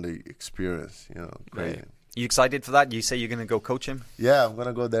they, they experience, crazy. Right. You excited for that? You say you're going to go coach him? Yeah, I'm going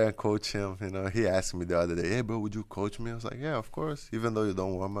to go there and coach him. He asked me the other day, hey, bro, would you coach me? I was like, yeah, of course. Even though you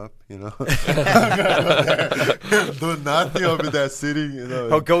don't warm up, I'm going to go there, do nothing. I'll be there sitting,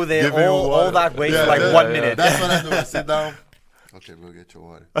 Go there all that way for like 1 minute. That's what I do. I sit down. Okay, bro, get your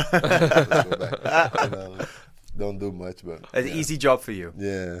water. Let's go back. Don't do much, but An easy job for you.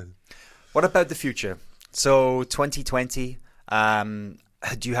 Yeah. What about the future? So 2020,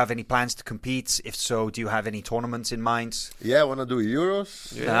 do you have any plans to compete? If so, do you have any tournaments in mind? Yeah, I want to do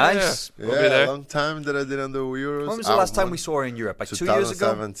Euros. Yeah. Nice. We'll be there. A long time that I didn't do Euros. When was the last time we saw her in Europe? Like 2 years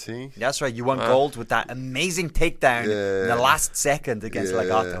ago? 2017. That's right. You won gold with that amazing takedown in the last second against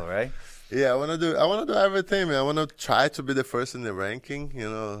Legato, right? Yeah, I want to do everything, man. I want to try to be the first in the ranking.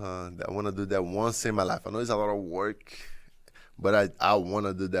 I want to do that once in my life. I know it's a lot of work, but I want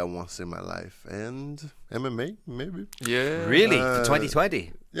to do that once in my life. And MMA, maybe. Yeah. Really? For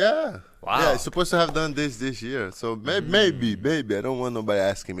 2020? Yeah. Wow. Yeah, I'm supposed to have done this year. So maybe. I don't want nobody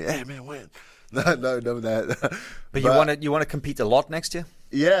asking me, hey, man, when? No, that. But you want to compete a lot next year?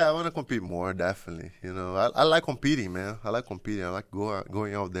 Yeah, I want to compete more, definitely. I like competing, man. I like competing. I like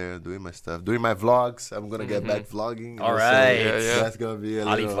going out there, doing my stuff, doing my vlogs. I'm going to get back vlogging. All right. So that's going to be a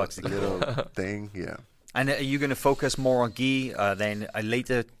Ali little thing, yeah. And are you going to focus more on gi, then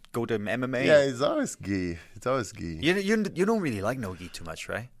later go to MMA? Yeah, it's always gi. It's always gi. You don't really like no gi too much,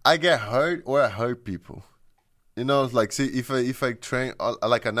 right? I get hurt or I hurt people. You know, it's like, see, if I train,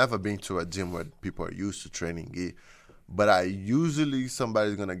 like I never been to a gym where people are used to training gi, but I usually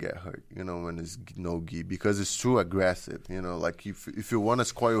somebody's gonna get hurt, you know, when it's no gi because it's too aggressive. You know, like if you want to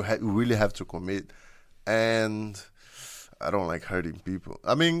squat, you really have to commit, and I don't like hurting people.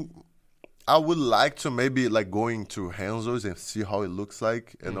 I mean, I would like to maybe like going to Hanzo's and see how it looks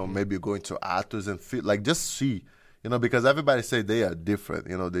like, you know, maybe going to Atos and feel like just see. You know, because everybody say they are different.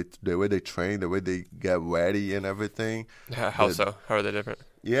 You know, the way they train, the way they get ready and everything. How so? How are they different?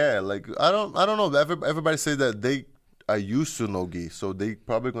 Yeah, like I don't know. Everybody say that they are used to no gi, so they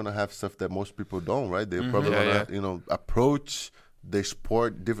probably gonna have stuff that most people don't, right? They're probably gonna you know approach the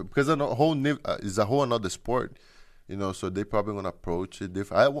sport different because it's a whole another sport. You know, so they probably gonna approach it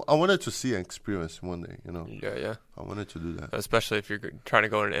different. I wanted to see and experience one day. You know. Yeah. I wanted to do that. Especially if you're trying to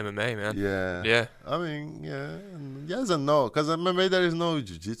go into MMA, man. Yeah. I mean, yes and no, because MMA there is no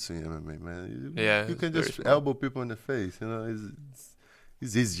jiu-jitsu in MMA, man. You can just elbow people in the face. You know,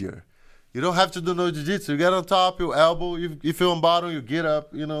 it's easier. You don't have to do no jiu-jitsu. You get on top, you elbow. If you're on bottom, you get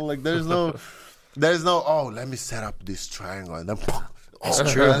up. You know, like there's no. Oh, let me set up this triangle and then.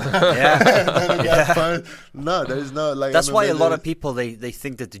 It's true. Yeah. No, there's no like. That's why a lot of people they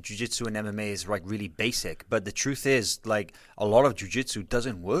think that the jiu-jitsu in MMA is like really basic, but the truth is like a lot of jiu-jitsu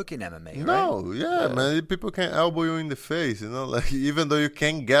doesn't work in MMA. No, right? Man, people can elbow you in the face. You know, like even though you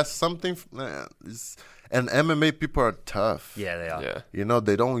can guess something, and MMA people are tough. Yeah, they are. Yeah. You know,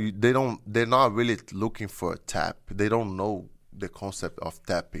 they're not really looking for a tap. They don't know the concept of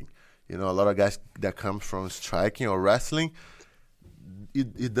tapping. You know, a lot of guys that come from striking or wrestling.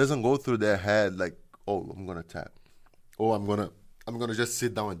 It doesn't go through their head like, oh, I'm gonna tap, oh, I'm gonna just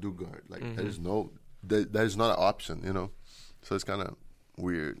sit down and do guard. Like there's not an option, you know. So it's kind of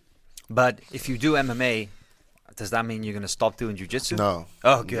weird. But if you do MMA, does that mean you're gonna stop doing jiu-jitsu? No.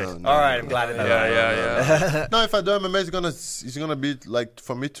 Oh, good. No, all right, I'm glad to know. Yeah. No, if I do MMA, it's gonna be like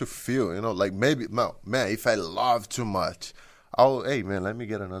for me to feel, you know, like maybe man, if I love too much. Hey man, let me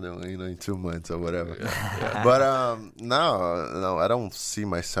get another one, you know, in 2 months or whatever. Yeah. But no, I don't see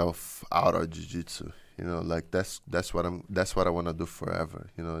myself out of jiu-jitsu. You know, like that's what I want to do forever.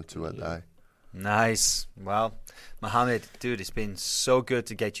 You know, until I die. Nice. Well, Mahamed, dude, it's been so good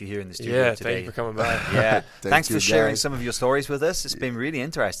to get you here in the studio today. Thank you for coming by. Yeah, thanks for sharing guys. some of your stories with us. It's been really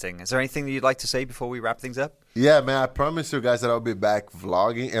interesting. Is there anything that you'd like to say before we wrap things up? Yeah, man, I promise you guys that I'll be back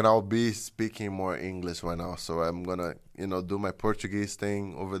vlogging and I'll be speaking more English right now. So I'm gonna, you know, do my Portuguese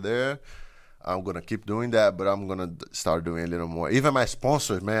thing over there. I'm gonna keep doing that, but I'm gonna start doing a little more. Even my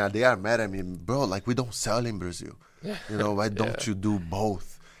sponsors, man, they are mad at me, bro. Like we don't sell in Brazil. You know, why don't you do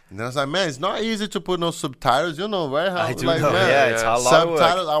both? And I was like, man, it's not easy to put no subtitles, you know, right? I do like, know. Man, yeah, it's a lot of work.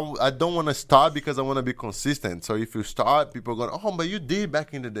 Subtitles, I don't want to start because I want to be consistent. So if you start, people are going, oh, but you did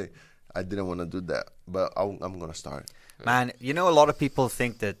back in the day. I didn't want to do that, but I'm going to start. Man, you know, a lot of people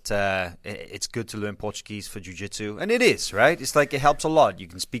think that it's good to learn Portuguese for jiu-jitsu, and it is, right? It's like it helps a lot. You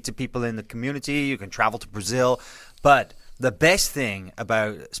can speak to people in the community, you can travel to Brazil, but the best thing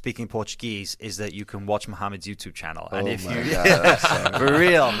about speaking Portuguese is that you can watch Mohamed's YouTube channel. And for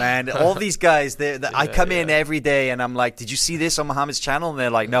real, man, all these guys, I come in every day and I'm like, did you see this on Mohamed's channel? And they're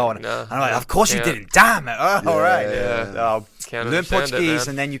like, no. And I'm like, of course you didn't. Damn it. Oh, all right. Learn Portuguese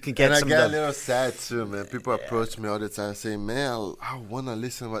and then you can get some. And I get a little sad too, man. People approach me all the time saying, man, I want to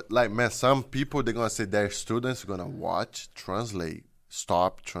listen. Like, man, some people, they're going to say their students are going to watch, translate,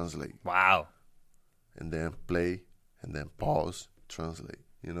 stop, translate. Wow. And then play. And then pause, translate.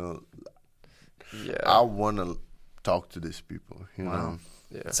 You know, Yeah. I want to talk to these people. You know,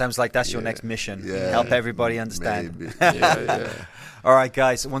 Sounds like that's your next mission. Help everybody understand. Maybe. All right,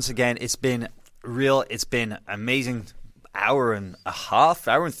 guys. Once again, it's been real. It's been amazing. Hour and a half,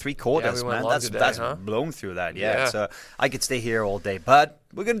 hour and 3/4, man. That's blown through that. Yeah. So I could stay here all day, but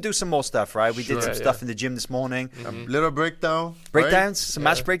we're gonna do some more stuff, right? We did some stuff in the gym this morning. A little breakdowns, some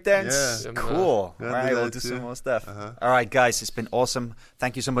match breakdowns. Yeah. Cool. All right, we'll do some more stuff. All right, guys, it's been awesome.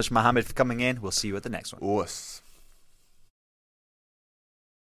 Thank you so much, Mohamed, for coming in. We'll see you at the next one. Awesome.